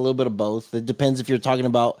kind of like a little bit of both. It depends if you're talking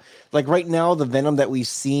about like right now. The Venom that we've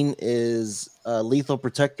seen is Lethal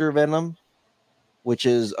Protector Venom, which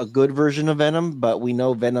is a good version of Venom, but we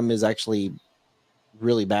know Venom is actually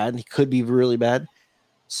really bad. He could be really bad.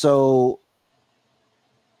 So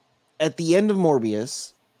at the end of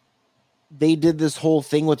Morbius, they did this whole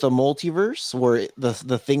thing with the multiverse where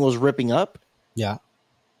the thing was ripping up. Yeah.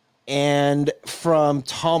 And from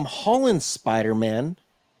Tom Holland's Spider-Man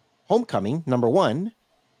Homecoming, #1,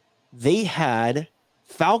 they had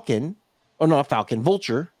Vulture.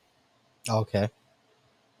 Okay.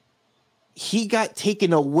 He got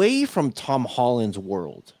taken away from Tom Holland's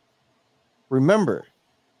world. Remember,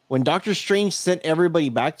 when Doctor Strange sent everybody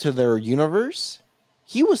back to their universe,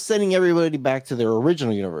 he was sending everybody back to their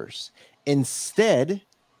original universe. Instead,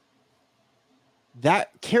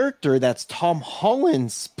 that character that's Tom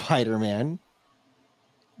Holland's Spider-Man,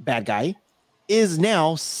 bad guy, is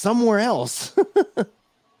now somewhere else.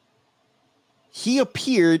 He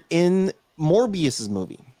appeared in Morbius's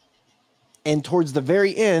movie. And towards the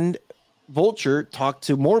very end, Vulture talked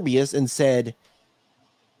to Morbius and said,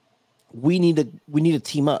 we need to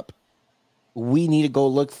team up. We need to go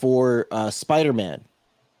look for Spider-Man.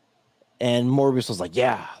 And Morbius was like,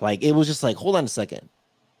 yeah. Like, it was just like, hold on a second.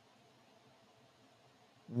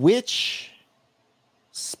 Which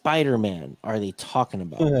Spider-Man are they talking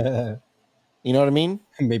about? You know what I mean?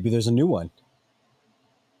 Maybe there's a new one.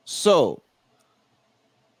 So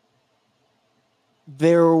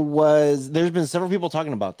there's been several people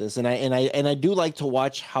talking about this, and I do like to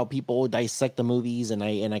watch how people dissect the movies, and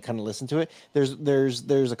I kind of listen to it.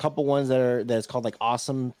 There's a couple ones that's called like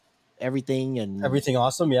Awesome Everything and Everything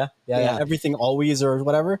Awesome, yeah. Everything Always or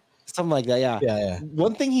whatever, something like that. Yeah.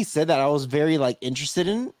 One thing he said that I was very like interested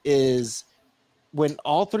in is when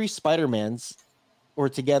all three Spider-Mans were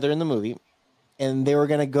together in the movie, and they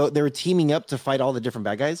were teaming up to fight all the different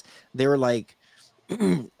bad guys. They were like.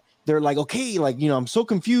 They're like, okay, like, you know, I'm so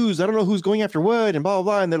confused. I don't know who's going after what and blah, blah,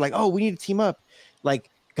 blah. And they're like, oh, we need to team up.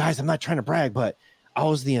 Like, guys, I'm not trying to brag, but I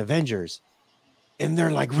was the Avengers. And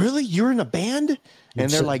they're like, really? You're in a band?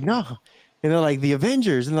 And they're like, no. And they're like, the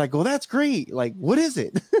Avengers. And they're like, well, that's great. Like, what is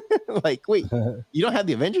it? Like, wait, you don't have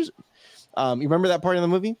the Avengers? You remember that part in the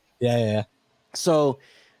movie? Yeah. So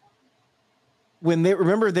when they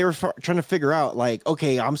were trying to figure out, like,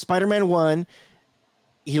 okay, I'm Spider-Man 1.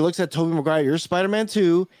 He looks at Tobey Maguire, you're Spider-Man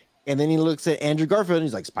 2. And then he looks at Andrew Garfield and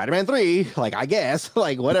he's like, Spider-Man 3, like, I guess,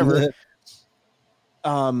 like, whatever.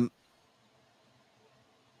 I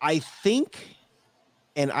think,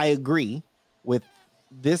 and I agree with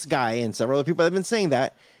this guy and several other people that have been saying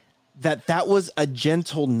that was a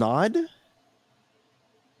gentle nod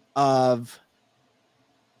of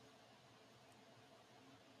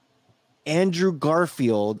Andrew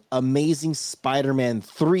Garfield, Amazing Spider-Man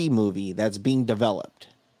 3 movie that's being developed.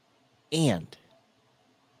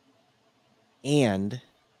 And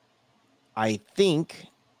I think,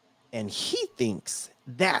 and he thinks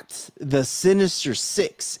that the Sinister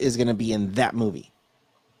Six is going to be in that movie.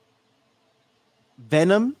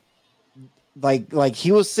 Venom, like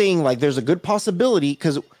he was saying, like there's a good possibility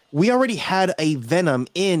because we already had a Venom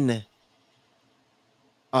in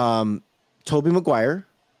Tobey Maguire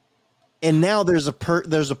And now there's a part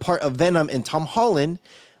of Venom in Tom Holland,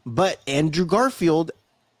 but Andrew Garfield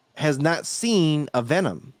has not seen a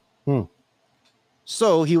Venom.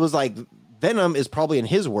 So he was like, Venom is probably in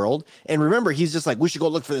his world. And remember, he's just like, we should go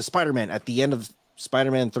look for the Spider-Man at the end of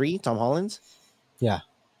Spider-Man 3, Tom Holland's. Yeah.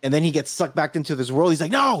 And then he gets sucked back into this world. He's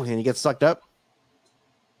like, no, and he gets sucked up.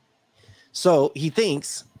 So he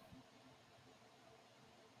thinks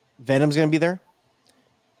Venom's going to be there.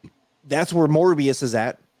 That's where Morbius is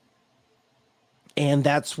at. And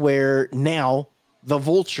that's where now the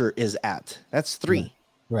Vulture is at. That's 3.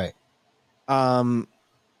 Right.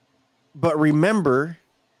 But remember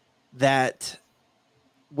that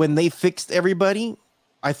when they fixed everybody,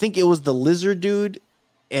 I think it was the lizard dude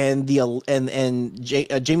and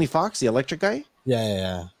Jamie Foxx, the electric guy.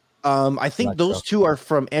 Yeah. I think those two are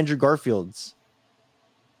from Andrew Garfield's.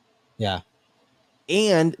 Yeah.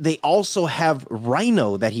 And they also have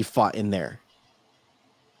Rhino that he fought in there.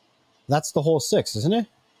 That's the whole 6, isn't it?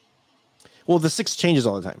 Well, the 6 changes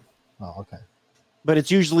all the time. Oh, okay. But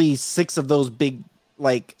it's usually 6 of those big,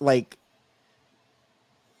 like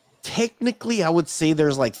technically I would say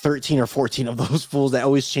there's like 13 or 14 of those fools that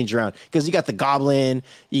always change around, because you got the Goblin,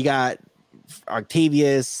 you got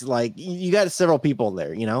Octavius, like you got several people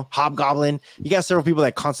there, Hobgoblin, you got several people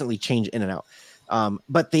that constantly change in and out.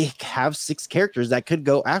 But they have 6 characters that could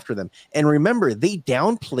go after them. And remember, they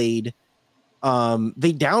downplayed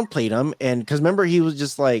him, and because remember he was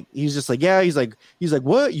just like yeah, he's like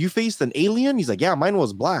what, you faced an alien? He's like, yeah, mine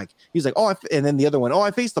was black. He's like, oh, and then the other one, oh,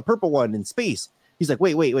 I faced the purple one in space. He's like,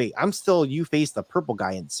 wait, I'm still, you faced the purple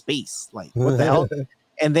guy in space, like what the hell?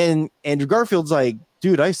 And then Andrew Garfield's like,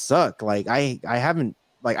 dude, I suck, like I haven't,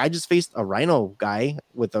 like I just faced a Rhino guy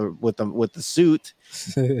with the suit.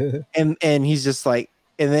 and he's just like,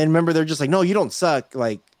 and then remember they're just like, no, you don't suck,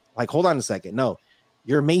 like hold on a second, no,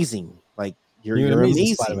 you're amazing, like you're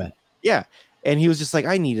amazing. Spider-Man. Yeah. And he was just like,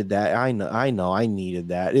 I needed that. I know I needed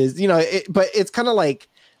that. But it's kind of like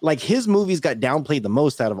his movies got downplayed the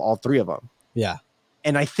most out of all 3 of them. Yeah.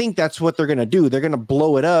 And I think that's what they're going to do. They're going to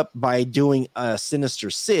blow it up by doing a Sinister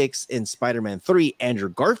 6 in Spider-Man 3, Andrew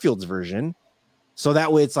Garfield's version. So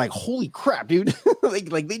that way it's like, holy crap, dude.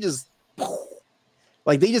 like they just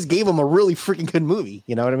gave him a really freaking good movie.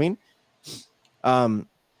 You know what I mean?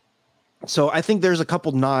 So I think there's a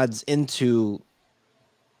couple nods into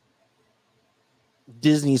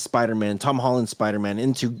Disney's Spider-Man, Tom Holland's Spider-Man,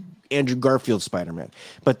 into Andrew Garfield's Spider-Man.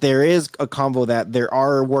 But there is a convo that they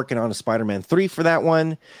are working on a Spider-Man 3 for that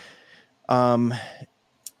one. And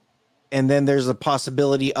then there's a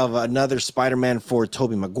possibility of another Spider-Man for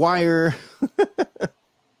Tobey Maguire.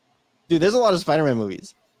 Dude, there's a lot of Spider-Man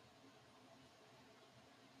movies.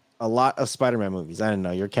 A lot of Spider-Man movies. I don't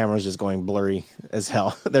know. Your camera's just going blurry as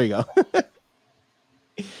hell. There you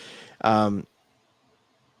go.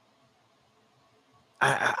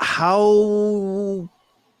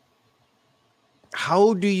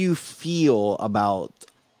 How do you feel about?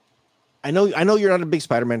 I know you're not a big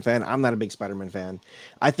Spider-Man fan. I'm not a big Spider-Man fan.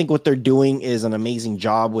 I think what they're doing is an amazing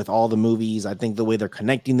job with all the movies. I think the way they're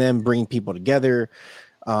connecting them, bringing people together,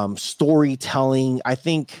 storytelling. I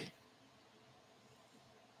think,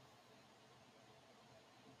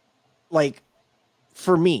 like,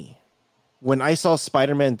 for me, when I saw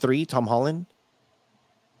Spider-Man 3, Tom Holland,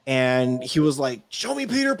 and he was like, show me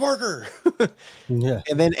Peter Parker. Yeah.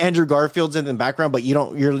 And then Andrew Garfield's in the background, but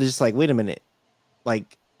you're just like, wait a minute.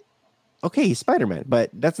 Like, okay, he's Spider-Man, but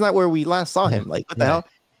that's not where we last saw him. Like, what the hell?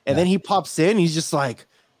 And then he pops in, he's just like,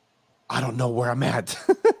 I don't know where I'm at.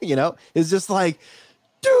 It's just like,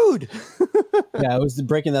 dude. Yeah, it was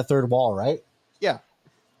breaking that third wall, right? Yeah.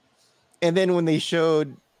 And then when they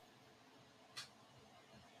showed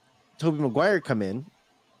Tobey Maguire come in,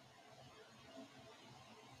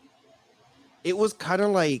 it was kind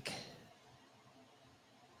of like,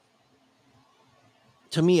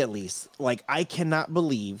 to me at least, like, I cannot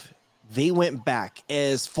believe they went back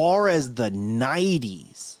as far as the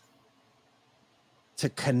 90s to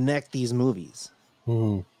connect these movies.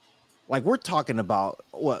 Mm-hmm. Like, we're talking about,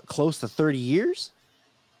 what, close to 30 years?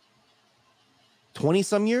 20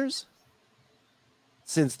 some years?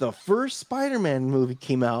 Since the first Spider-Man movie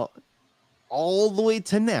came out all the way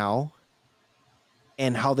to now,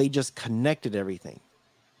 and how they just connected everything.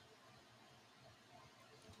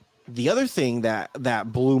 The other thing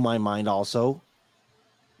that blew my mind also,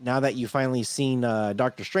 now that you finally seen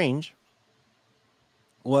Doctor Strange,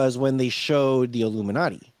 was when they showed the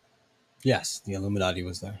Illuminati. Yes, the Illuminati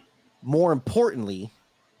was there. More importantly,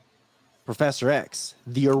 Professor X,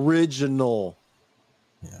 the original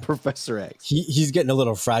Professor X. He's getting a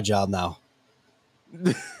little fragile now.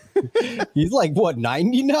 He's like, what,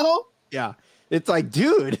 90 now? Yeah. It's like,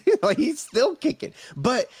 dude, like he's still kicking.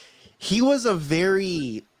 But he was a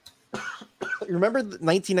very remember the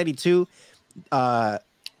 1992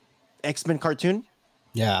 X-Men cartoon?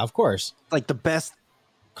 Yeah, of course. Like the best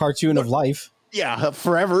Cartoon of life. yeah,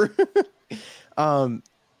 forever. um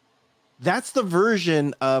that's the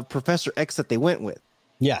version of Professor X that they went with.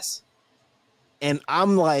 Yes. And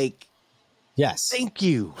I'm like, Yes. thank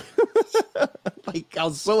you. Like I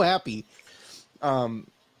was so happy. Now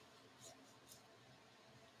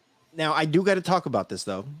I do got to talk about this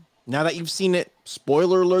though. Now that you've seen it,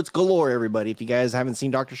 spoiler alerts galore, everybody. If you guys haven't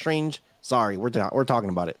seen Doctor Strange, sorry, we're talking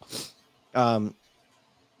about it.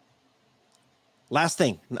 Last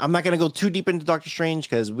thing, I'm not going to go too deep into Doctor Strange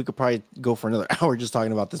because we could probably go for another hour just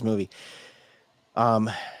talking about this movie.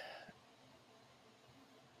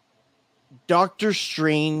 Doctor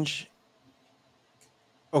Strange.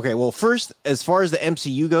 Okay, well, first, as far as the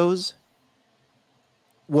MCU goes,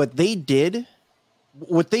 what they did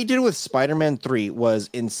with Spider-Man 3 was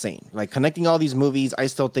insane. Like connecting all these movies, I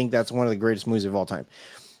still think that's one of the greatest movies of all time.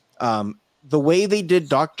 The way they did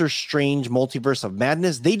Doctor Strange Multiverse of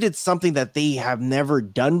Madness, they did something that they have never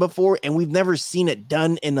done before, and we've never seen it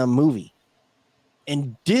done in a movie.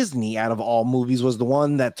 And Disney, out of all movies, was the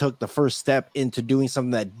one that took the first step into doing something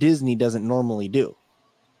that Disney doesn't normally do.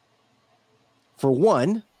 For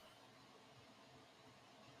one,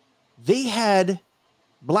 they had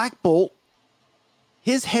Black Bolt,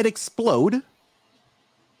 his head explode.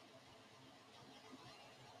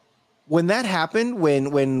 When that happened,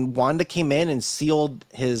 when Wanda came in and sealed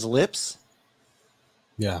his lips,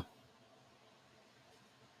 Yeah.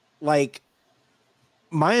 like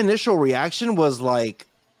my initial reaction was like,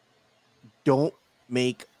 don't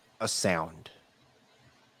make a sound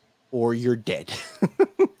or you're dead.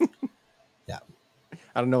 Yeah.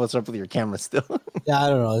 I don't know what's up with your camera still. Yeah, I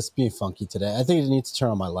don't know. It's being funky today. I think it needs to turn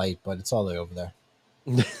on my light, but it's all the way over there.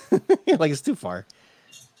 Like it's too far.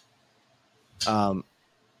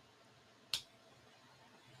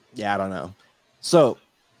 Yeah, I don't know. So,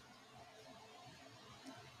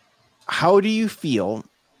 how do you feel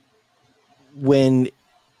when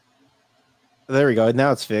there we go,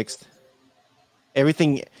 now it's fixed.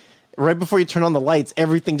 Everything right before you turn on the lights,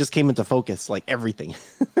 everything just came into focus, like everything.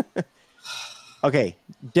 Okay,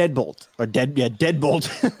 Deadbolt or Deadbolt.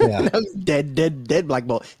 Yeah. dead Black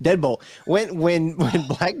Bolt. Deadbolt. When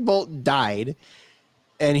Black Bolt died,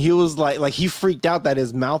 and he was like he freaked out that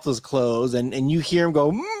his mouth was closed, and you hear him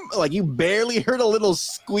go like you barely heard a little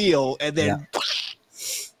squeal, and then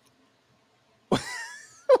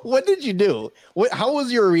what did you do? How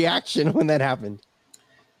was your reaction when that happened?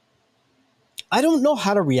 I don't know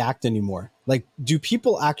how to react anymore. Like, do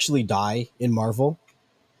people actually die in Marvel?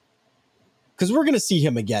 Because we're gonna see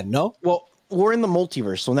him again, no? Well, we're in the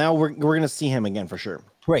multiverse, so now we're gonna see him again for sure.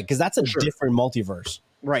 Right, because that's a different multiverse.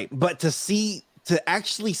 Right, but to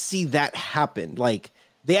actually see that happen, like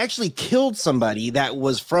they actually killed somebody that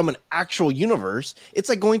was from an actual universe. It's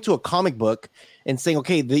like going to a comic book and saying,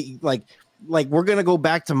 okay, like we're gonna go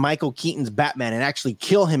back to Michael Keaton's Batman and actually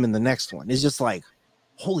kill him in the next one. It's just like,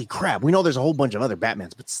 holy crap. We know there's a whole bunch of other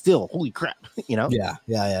Batmans, but still, holy crap, you know?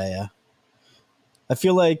 Yeah. I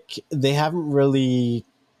feel like they haven't really.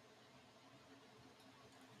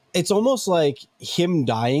 It's almost like him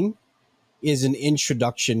dying is an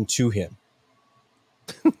introduction to him.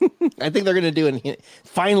 I think they're gonna do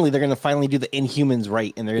finally do the Inhumans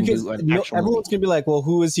right, and they're gonna do an actual everyone's gonna be like, well,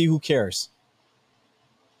 who is he? Who cares?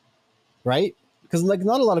 Right? Because like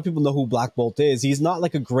not a lot of people know who Black Bolt is. He's not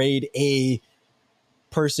like a grade A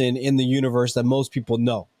person in the universe that most people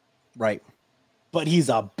know. Right. But he's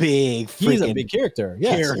a big character.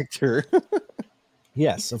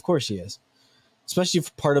 Yes, of course he is. Especially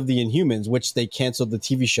for part of the Inhumans, which they canceled the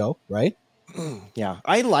TV show, right? Yeah,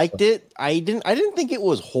 I liked it. I didn't think it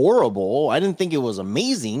was horrible. I didn't think it was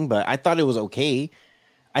amazing, but I thought it was okay.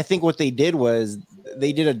 I think what they did was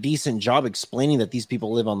they did a decent job explaining that these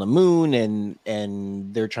people live on the moon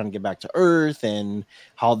and they're trying to get back to Earth, and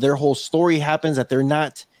how their whole story happens, that they're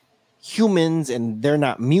not humans and they're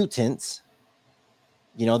not mutants.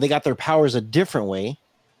 You know, they got their powers a different way,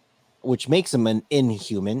 which makes them an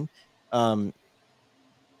inhuman. But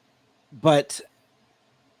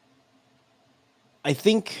I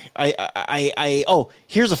think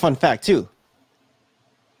here's a fun fact too.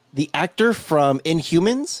 The actor from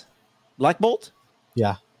Inhumans, Black Bolt,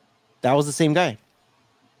 yeah, that was the same guy.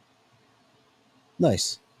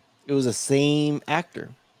 Nice. It was the same actor.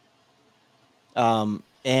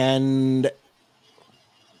 And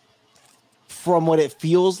from what it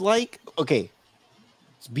feels like, okay,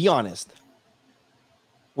 let's be honest.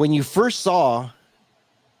 When you first saw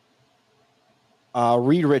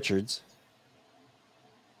Reed Richards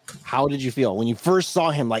How did you feel when you first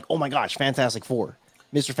saw him? Like, oh my gosh, Fantastic Four,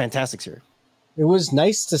 Mr. Fantastic's here. It was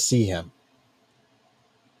nice to see him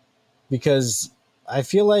because I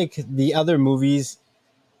feel like the other movies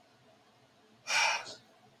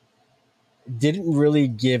didn't really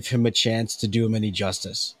give him a chance to do him any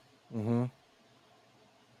justice. Mm-hmm.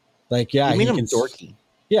 Like, yeah, You mean he him can dorky?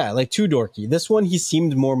 Yeah, like too dorky. This one, he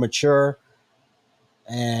seemed more mature,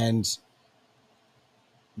 and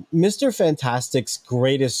Mr. Fantastic's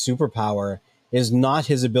greatest superpower is not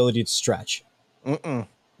his ability to stretch. Mm-mm.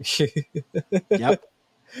 Yep.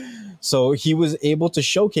 So he was able to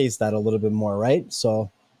showcase that a little bit more, right? So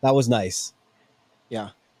that was nice.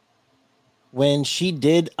 Yeah. When she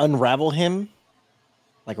did unravel him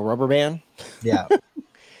like a rubber band, Yeah.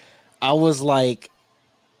 I was like,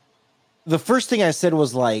 the first thing I said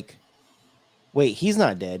was like, wait, he's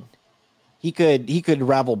not dead. He could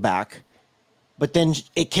ravel back. But then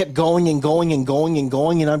it kept going and going and going and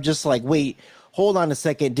going. And I'm just like, wait, hold on a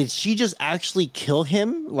second. Did she just actually kill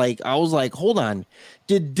him? Like, I was like, hold on.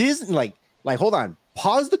 Did Disney, hold on.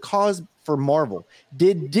 Pause the cause for Marvel.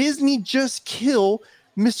 Did Disney just kill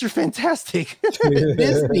Mr. Fantastic?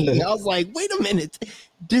 Disney. I was like, wait a minute.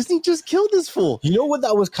 Disney just killed this fool. You know what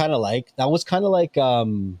that was kind of like? That was kind of like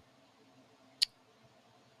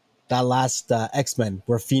that last X-Men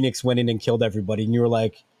where Phoenix went in and killed everybody. And you were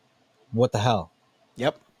like, what the hell?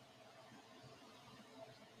 Yep.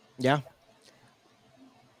 Yeah.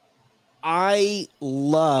 I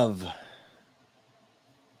was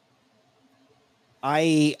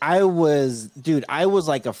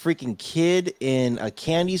like a freaking kid in a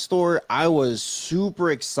candy store. I was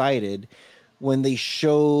super excited when they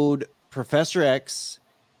showed Professor X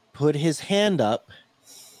put his hand up,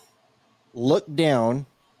 look down,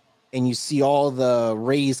 and you see all the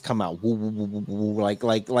rays come out,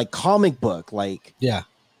 like comic book, like Yeah.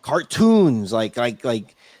 cartoons, like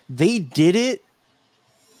they did it,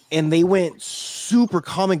 and they went super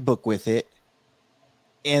comic book with it,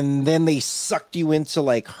 and then they sucked you into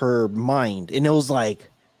like her mind, and it was like,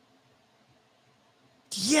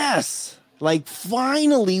 yes, like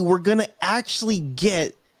finally we're gonna actually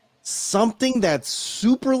get something that's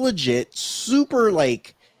super legit, super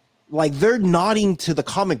like they're nodding to the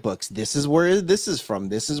comic books. This is where this is from.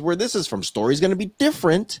 This is where this is from. Story's going to be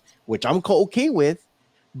different, which I'm okay with,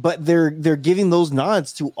 but they're giving those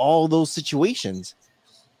nods to all those situations.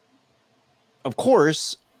 Of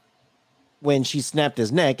course, when she snapped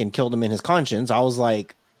his neck and killed him in his conscience, I was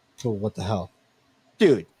like, oh, what the hell?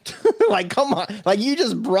 Dude, like, come on. Like, you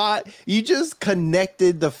just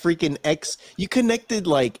connected the freaking X. You connected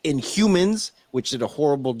like Inhumans, which did a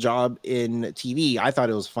horrible job in TV. I thought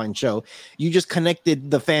it was a fine show. You just connected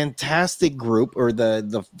the Fantastic group or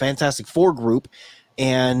the Fantastic Four group,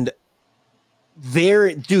 and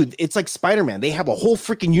dude, it's like Spider-Man. They have a whole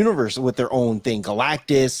freaking universe with their own thing.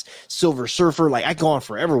 Galactus, Silver Surfer. Like, I go on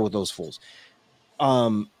forever with those fools.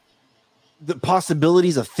 The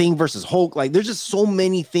possibilities of Thing versus Hulk. Like, there's just so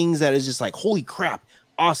many things that is just like, holy crap,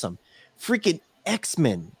 awesome. Freaking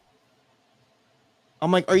X-Men.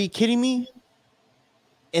 I'm like, are you kidding me?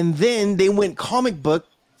 And then they went comic book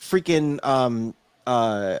freaking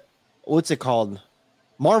what's it called?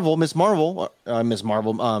 Miss Marvel,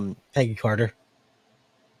 Peggy Carter.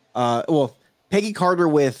 Well, Peggy Carter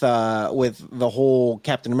with the whole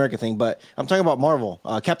Captain America thing, but I'm talking about Marvel,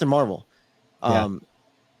 Captain Marvel.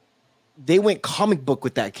 They went comic book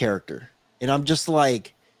with that character, and I'm just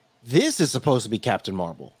like, this is supposed to be Captain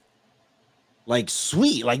Marvel. Like,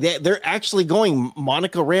 sweet. Like, they're actually going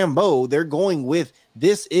Monica Rambeau. They're going with,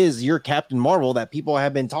 this is your Captain Marvel that people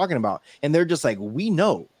have been talking about. And they're just like, we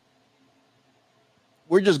know.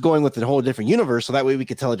 We're just going with a whole different universe, so that way we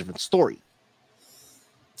could tell a different story.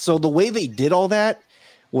 So the way they did all that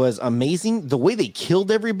was amazing. The way they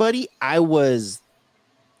killed everybody, I was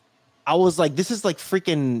like, this is like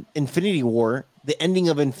freaking Infinity War, the ending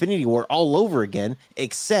of Infinity War all over again,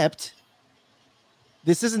 except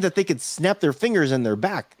this isn't that they could snap their fingers in their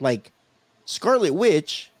back. Like, Scarlet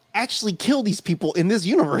Witch actually killed these people in this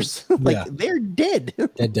universe. Like, they're dead.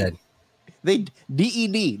 Dead. They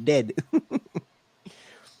dead, dead.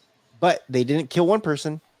 But they didn't kill one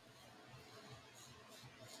person.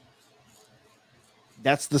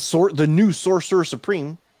 That's the new Sorcerer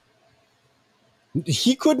Supreme.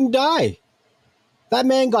 He couldn't die. That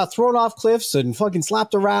man got thrown off cliffs and fucking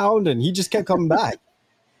slapped around, and he just kept coming back.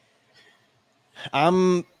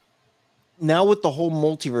 Now with the whole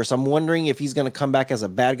multiverse, I'm wondering if he's going to come back as a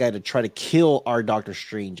bad guy to try to kill our Doctor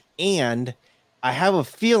Strange. And I have a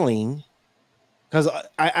feeling, because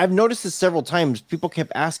I've noticed this several times, people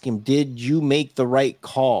kept asking him, did you make the right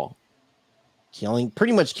call?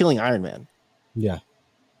 Pretty much killing Iron Man. Yeah.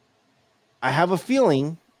 I have a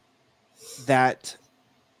feeling that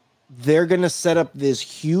they're going to set up this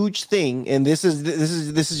huge thing, and this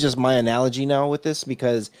is just my analogy now with this,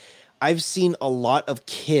 because I've seen a lot of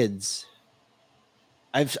kids.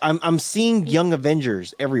 I'm seeing young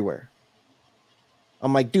Avengers everywhere.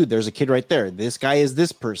 I'm like, dude, there's a kid right there. This guy is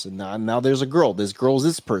this person. Now there's a girl. This girl's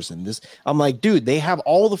this person. I'm like, dude, they have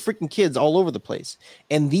all the freaking kids all over the place.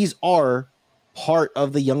 And these are part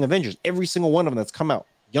of the Young Avengers. Every single one of them that's come out,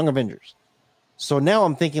 Young Avengers. So now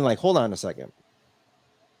I'm thinking, like, hold on a second.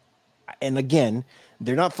 And again,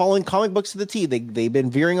 they're not following comic books to the T. They've been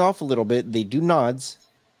veering off a little bit. They do nods.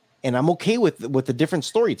 And I'm okay with the different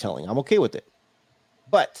storytelling. I'm okay with it.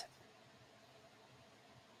 But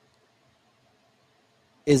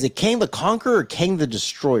is it Kang the Conqueror or Kang the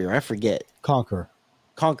Destroyer? I forget. Conqueror.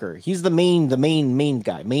 He's the main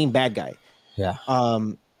guy, main bad guy. Yeah.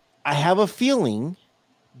 I have a feeling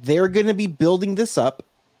they're going to be building this up,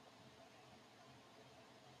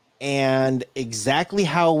 and exactly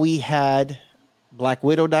how we had Black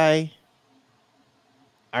Widow die,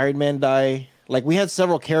 Iron Man die, like we had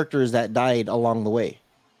several characters that died along the way.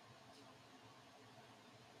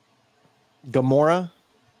 Gamora,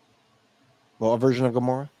 well, a version of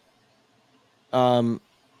Gamora. I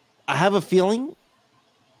have a feeling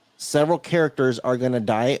several characters are going to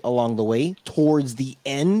die along the way towards the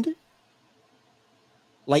end.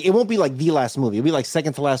 Like, it won't be like the last movie. It'll be like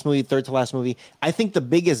second to last movie, third to last movie. I think the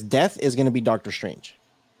biggest death is going to be Doctor Strange.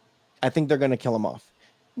 I think they're going to kill him off.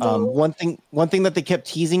 One thing that they kept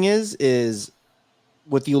teasing is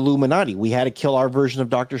with the Illuminati, we had to kill our version of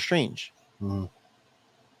Doctor Strange.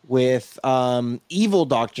 With evil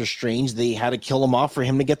Doctor Strange, they had to kill him off for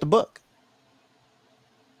him to get the book.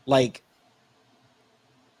 Like,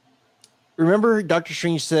 remember Doctor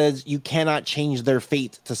Strange says you cannot change their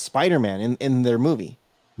fate to Spider-Man in their movie.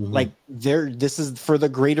 Like, this is for the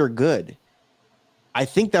greater good. I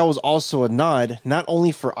think that was also a nod, not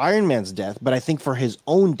only for Iron Man's death, but I think for his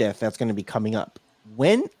own death that's going to be coming up.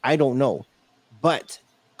 When? I don't know. But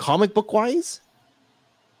comic book wise,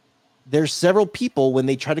 there's several people when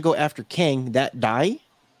they try to go after Kang that die,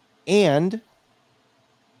 and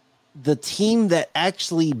the team that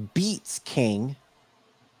actually beats Kang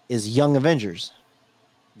is Young Avengers,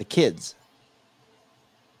 the kids.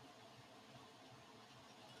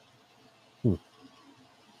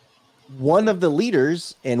 One of the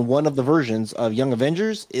leaders and one of the versions of Young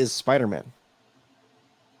Avengers is Spider-Man.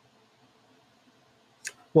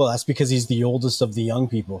 Well, that's because he's the oldest of the young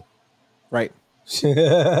people. Right.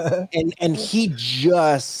 and he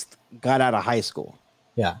just got out of high school.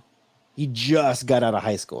 Yeah. He just got out of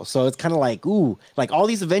high school. So it's kind of like, ooh, like all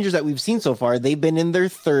these Avengers that we've seen so far, they've been in their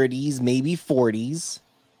 30s, maybe 40s.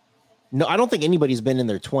 No, I don't think anybody's been in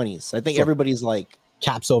their 20s. I think everybody's like,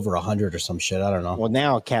 Cap's over 100 or some shit. I don't know. Well,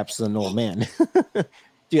 now Cap's an old man.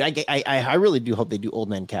 Dude, I really do hope they do Old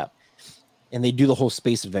Man Cap. And they do the whole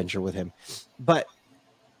space adventure with him. But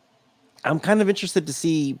I'm kind of interested to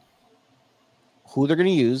see who they're going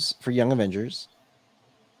to use for Young Avengers.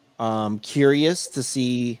 Curious to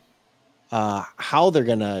see how they're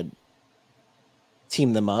going to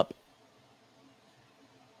team them up.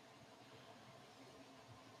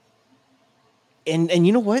 And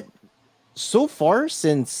you know what? So far,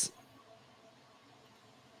 since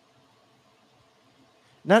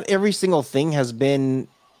not every single thing has been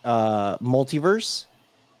multiverse,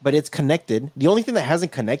 but it's connected. The only thing that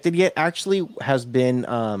hasn't connected yet actually has been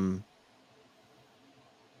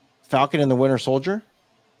Falcon and the Winter Soldier.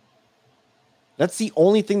 That's the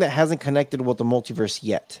only thing that hasn't connected with the multiverse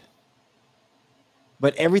yet.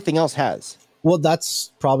 But everything else has. Well,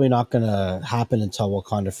 that's probably not going to happen until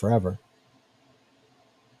Wakanda Forever.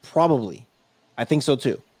 Probably. I think so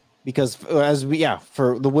too. Because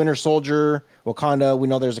for the Winter Soldier, Wakanda, we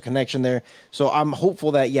know there's a connection there. So I'm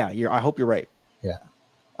hopeful that, I hope you're right. Yeah.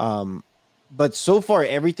 But so far,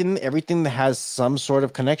 everything that has some sort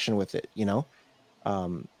of connection with it,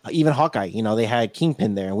 even Hawkeye, they had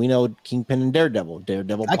Kingpin there, and we know Kingpin and Daredevil.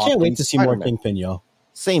 I can't wait to see more Kingpin, yo.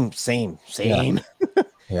 Same.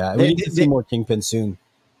 Yeah, we need to see more Kingpin soon.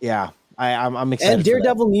 Yeah, I'm excited. And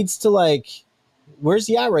Daredevil needs to where's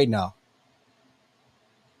he at right now?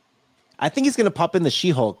 I think he's gonna pop in the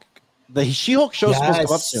She-Hulk. The She-Hulk show's supposed to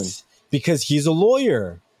come up soon because he's a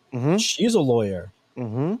lawyer. She's a lawyer.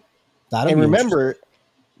 And remember,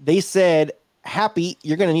 they said, "Happy,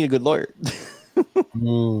 you're gonna need a good lawyer."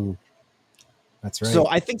 That's right. So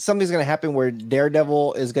I think something's gonna happen where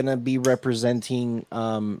Daredevil is gonna be representing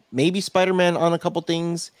maybe Spider-Man on a couple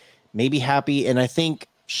things, maybe Happy, and I think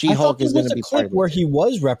She-Hulk is gonna be part of it. Where he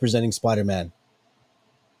was representing Spider-Man.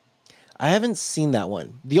 I haven't seen that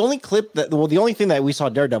one. The only the only thing that we saw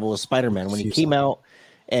Daredevil was Spider-Man when he came out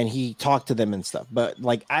and he talked to them and stuff. But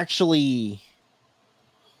like actually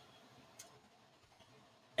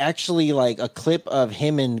like a clip of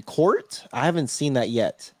him in court, I haven't seen that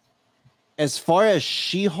yet. As far as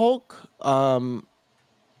She-Hulk, I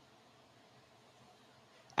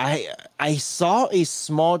saw a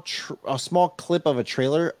small clip of a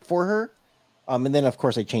trailer for her, and then of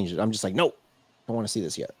course I changed it. I'm just like, nope, don't want to see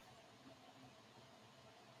this yet.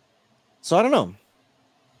 So I don't know,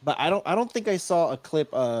 but I don't think I saw a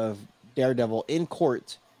clip of Daredevil in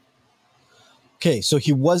court. Okay, so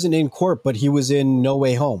he wasn't in court, but he was in No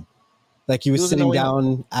Way Home. Like he was sitting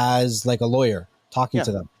down as like a lawyer talking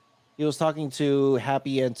to them. He was talking to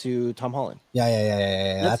Happy and to Tom Holland.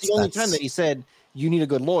 Yeah. That's the only time that he said, you need a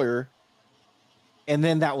good lawyer. And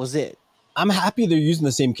then that was it. I'm happy they're using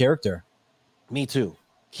the same character. Me too.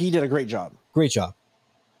 He did a great job. Great job.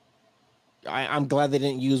 I'm glad they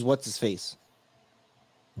didn't use what's his face.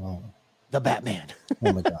 Oh. The Batman.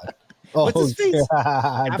 Oh my God. What's his face?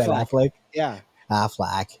 Ben Affleck. Yeah.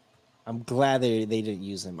 Affleck. I'm glad they didn't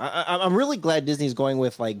use him. I'm really glad Disney's going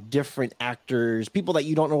with like different actors, people that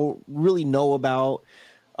you don't really know about.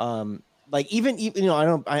 Like even you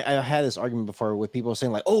know, I had this argument before with people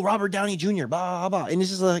saying like, oh, Robert Downey Jr. blah blah, and it's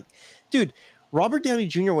just like, dude, Robert Downey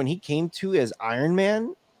Jr. when he came to as Iron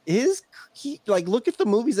Man, he like look at the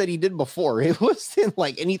movies that he did before. It wasn't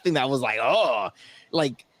like anything that was like, oh,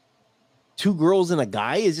 like Two Girls and a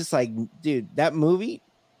Guy is just like, dude, that movie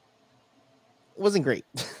wasn't great.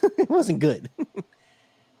 It wasn't good.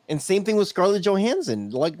 And same thing with Scarlett Johansson.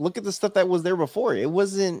 Like, look at the stuff that was there before. It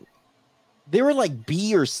wasn't. They were like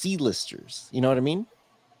B or C listers. You know what I mean?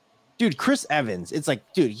 Dude, Chris Evans. It's like,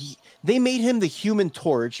 dude, they made him the Human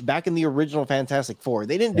Torch back in the original Fantastic Four.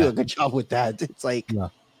 They didn't do a good job with that. It's like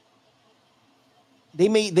they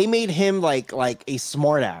made him like a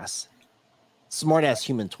smartass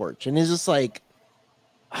Human Torch, and it's just like,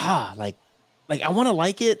 like I want to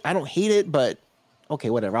like it. I don't hate it, but okay,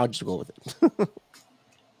 whatever. I'll just go with it.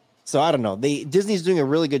 So I don't know. Disney's doing a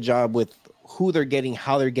really good job with who they're getting,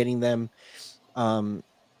 how they're getting them. And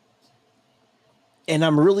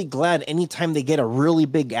I'm really glad anytime they get a really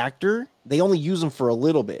big actor, they only use them for a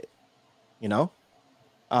little bit, you know?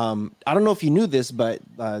 I don't know if you knew this, but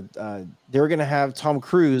they were going to have Tom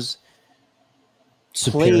Cruise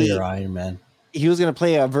Superior Iron Man. He was going to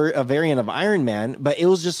play a variant of Iron Man, but it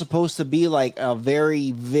was just supposed to be like a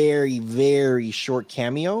very, very, very short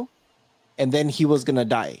cameo. And then he was going to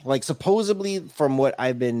die. Like supposedly from what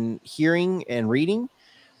I've been hearing and reading,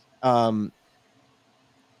 you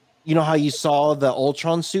know how you saw the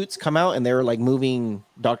Ultron suits come out and they were like moving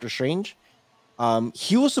Doctor Strange?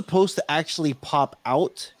 He was supposed to actually pop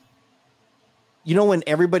out. You know, when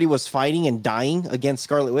everybody was fighting and dying against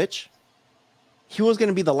Scarlet Witch, he was going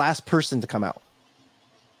to be the last person to come out.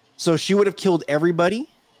 So she would have killed everybody.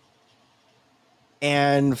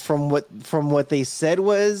 And from what they said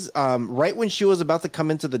was, right when she was about to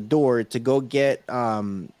come into the door to go get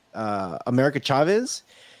America Chavez,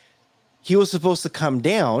 he was supposed to come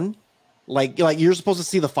down, like you're supposed to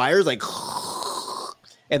see the fires, like,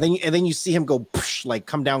 and then you see him go, like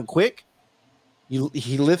come down quick.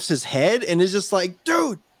 He lifts his head and is just like,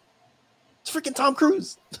 dude, it's freaking Tom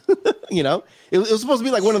Cruise. You know, it was supposed to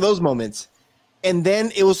be like one of those moments, and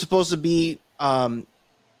then it was supposed to be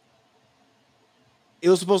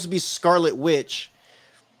Scarlet Witch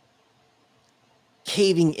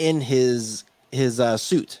caving in his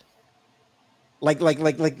suit. Like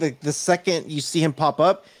the second you see him pop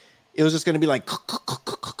up, it was just going to be like,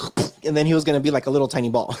 and then he was going to be like a little tiny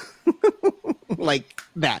ball. Like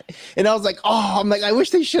that. And I was like, oh, I'm like, I wish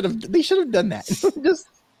they should have done that.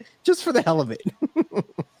 just for the hell of it.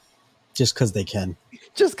 Just because they can.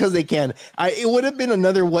 Just because they can. It would have been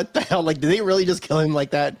another what the hell? Like, did they really just kill him like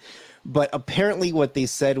that? But apparently what they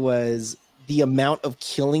said was the amount of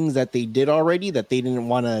killings that they did already, that they didn't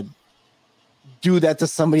want to do that to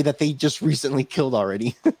somebody that they just recently killed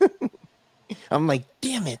already. I'm like,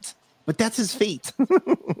 damn it. But that's his fate.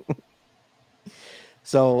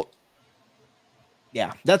 So,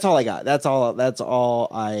 yeah, that's all I got. That's all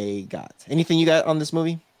I got. Anything you got on this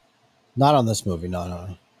movie? Not on this movie.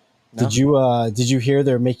 No. Did you hear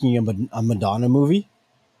they're making a Madonna movie?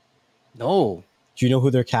 No. Do you know who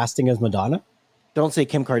they're casting as Madonna? Don't say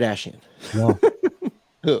Kim Kardashian. No.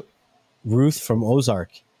 Who? Ruth from Ozark.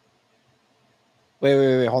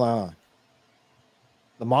 Wait. Hold on.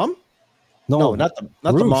 The mom? No, not the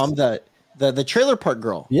mom. The trailer park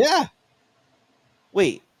girl. Yeah.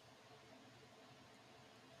 Wait.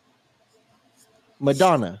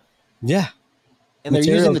 Madonna. Yeah. And they're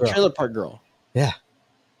using the trailer park girl. Yeah.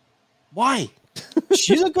 Why?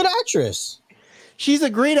 She's a good actress. She's a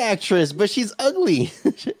great actress, but she's ugly.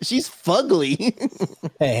 She's fugly.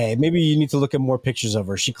 Hey, maybe you need to look at more pictures of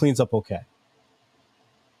her. She cleans up okay.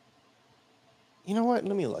 You know what?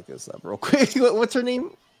 Let me look this up real quick. What's her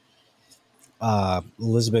name?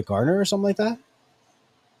 Elizabeth Garner or something like that.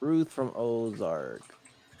 Ruth from Ozark.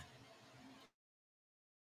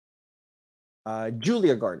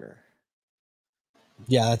 Julia Garner.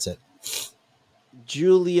 Yeah, that's it.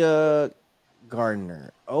 Julia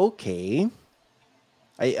Garner. Okay.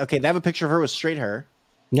 Okay, they have a picture of her with straight hair.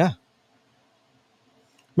 Yeah.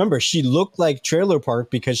 Remember, she looked like Trailer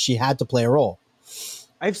Park because she had to play a role.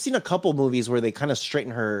 I've seen a couple movies where they kind of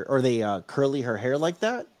straighten her or they curly her hair like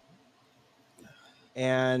that.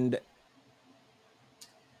 And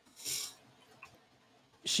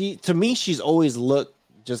to me, she's always looked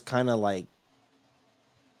just kind of like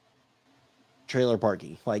Trailer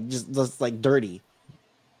Parky, like just like dirty.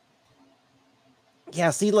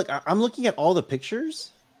 Yeah, see, look, I'm looking at all the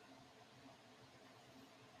pictures.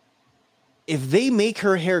 If they make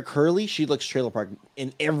her hair curly, she looks Trailer Park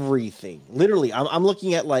in everything. Literally, I'm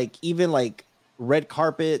looking at like even like red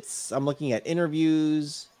carpets. I'm looking at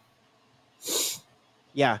interviews.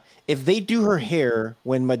 Yeah, if they do her hair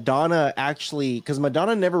when Madonna actually, because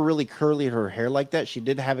Madonna never really curly her hair like that. She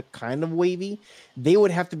did have it kind of wavy. They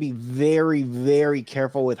would have to be very, very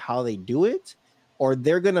careful with how they do it, or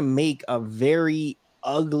they're gonna make a very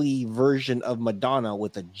ugly version of Madonna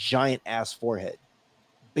with a giant ass forehead,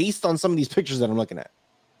 based on some of these pictures that I'm looking at.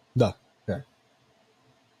 Duh. Okay.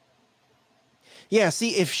 Yeah,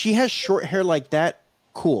 see, if she has short hair like that,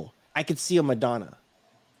 cool. I could see a Madonna.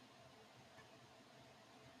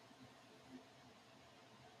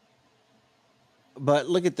 But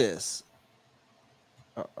look at this.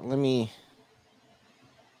 Let me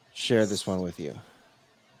share this one with you.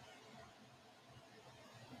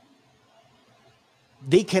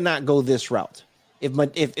 They cannot go this route.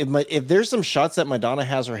 If there's some shots that Madonna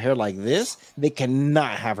has her hair like this, they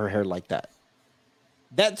cannot have her hair like that.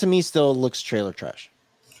 That to me still looks trailer trash.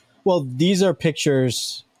 Well, these are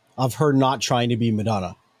pictures of her not trying to be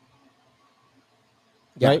Madonna.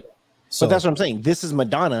 Yeah. Right? So But that's what I'm saying. This is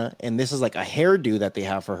Madonna, and this is like a hairdo that they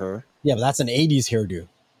have for her. yeah, but that's an 80s hairdo.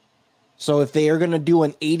 So if they are going to do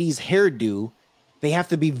an 80s hairdo, they have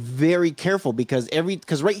to be very careful because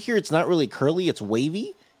right here it's not really curly, it's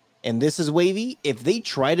wavy, and this is wavy. If they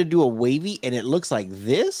try to do a wavy and it looks like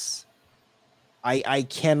this, I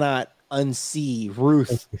cannot unsee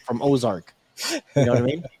Ruth from Ozark. You know what I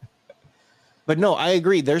mean? But no, I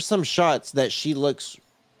agree. There's some shots that she looks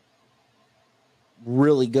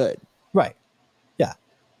really good. Right. Yeah.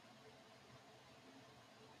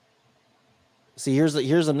 See,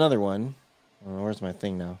 here's another one. Oh, where's my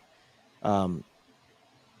thing now?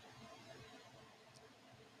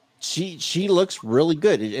 She looks really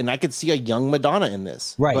good, and I could see a young Madonna in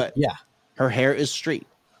this. Right. But yeah. her hair is straight.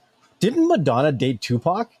 Didn't Madonna date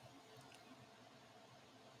Tupac?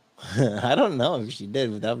 I don't know if she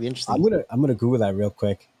did, but that would be interesting. I'm gonna Google that real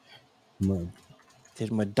quick.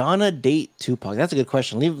 Did Madonna date Tupac? That's a good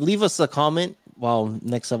question. Leave us a comment while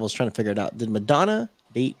Next Level is trying to figure it out. Did Madonna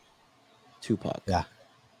date Tupac? Yeah.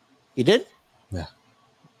 He did? Yeah.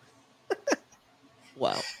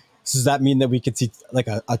 Wow. So does that mean that we could see like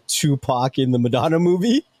a Tupac in the Madonna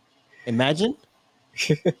movie? Imagine.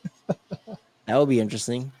 That would be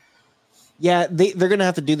interesting. Yeah, they're gonna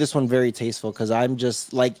have to do this one very tasteful because I'm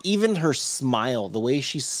just like, even her smile, the way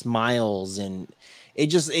she smiles, and it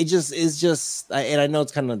just is just. And I know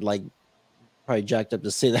it's kind of like probably jacked up to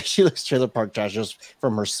say that she looks Trailer Park trash just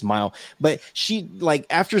from her smile, but she, like,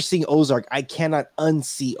 after seeing Ozark, I cannot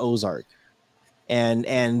unsee Ozark,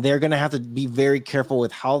 and they're gonna have to be very careful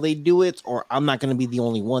with how they do it, or I'm not gonna be the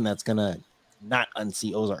only one that's gonna not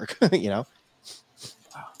unsee Ozark. You know.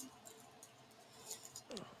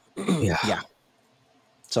 Yeah.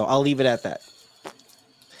 So I'll leave it at that.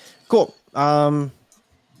 Cool. So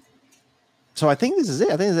I think this is it.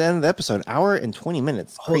 I think it's the end of the episode. Hour and 20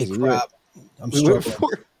 minutes. Holy Crazy. crap. I'm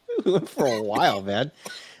struggling. We went for a while, man.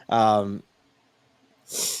 But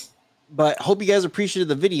hope you guys appreciated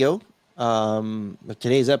the video of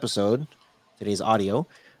today's episode, today's audio.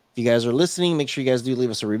 If you guys are listening, make sure you guys do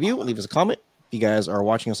leave us a review, leave us a comment. If you guys are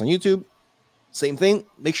watching us on YouTube, same thing.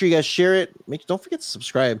 Make sure you guys share it. Don't forget to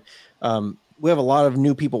subscribe. We have a lot of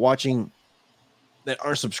new people watching that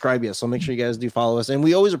aren't subscribed yet, so make sure you guys do follow us. And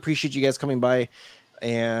we always appreciate you guys coming by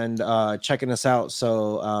and checking us out.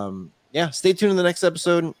 So yeah, stay tuned in the next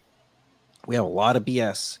episode. We have a lot of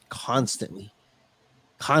BS constantly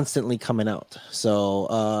coming out.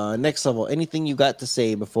 So Next Level, anything you got to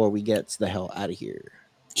say before we get the hell out of here?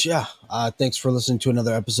 Yeah. Thanks for listening to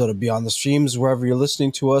another episode of Beyond the Streams. Wherever you're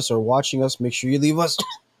listening to us or watching us, make sure you leave us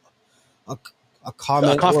a, a A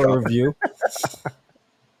comment cough or a drop. review.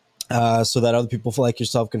 So that other people like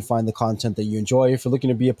yourself can find the content that you enjoy. If you're looking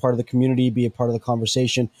to be a part of the community, be a part of the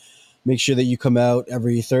conversation, make sure that you come out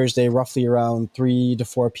every Thursday, roughly around 3 to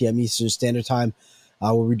 4 p.m. Eastern Standard Time,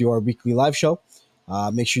 where we do our weekly live show.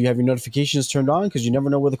 Make sure you have your notifications turned on because you never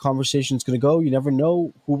know where the conversation is going to go. You never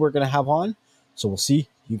know who we're going to have on. So we'll see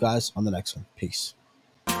you guys on the next one. Peace.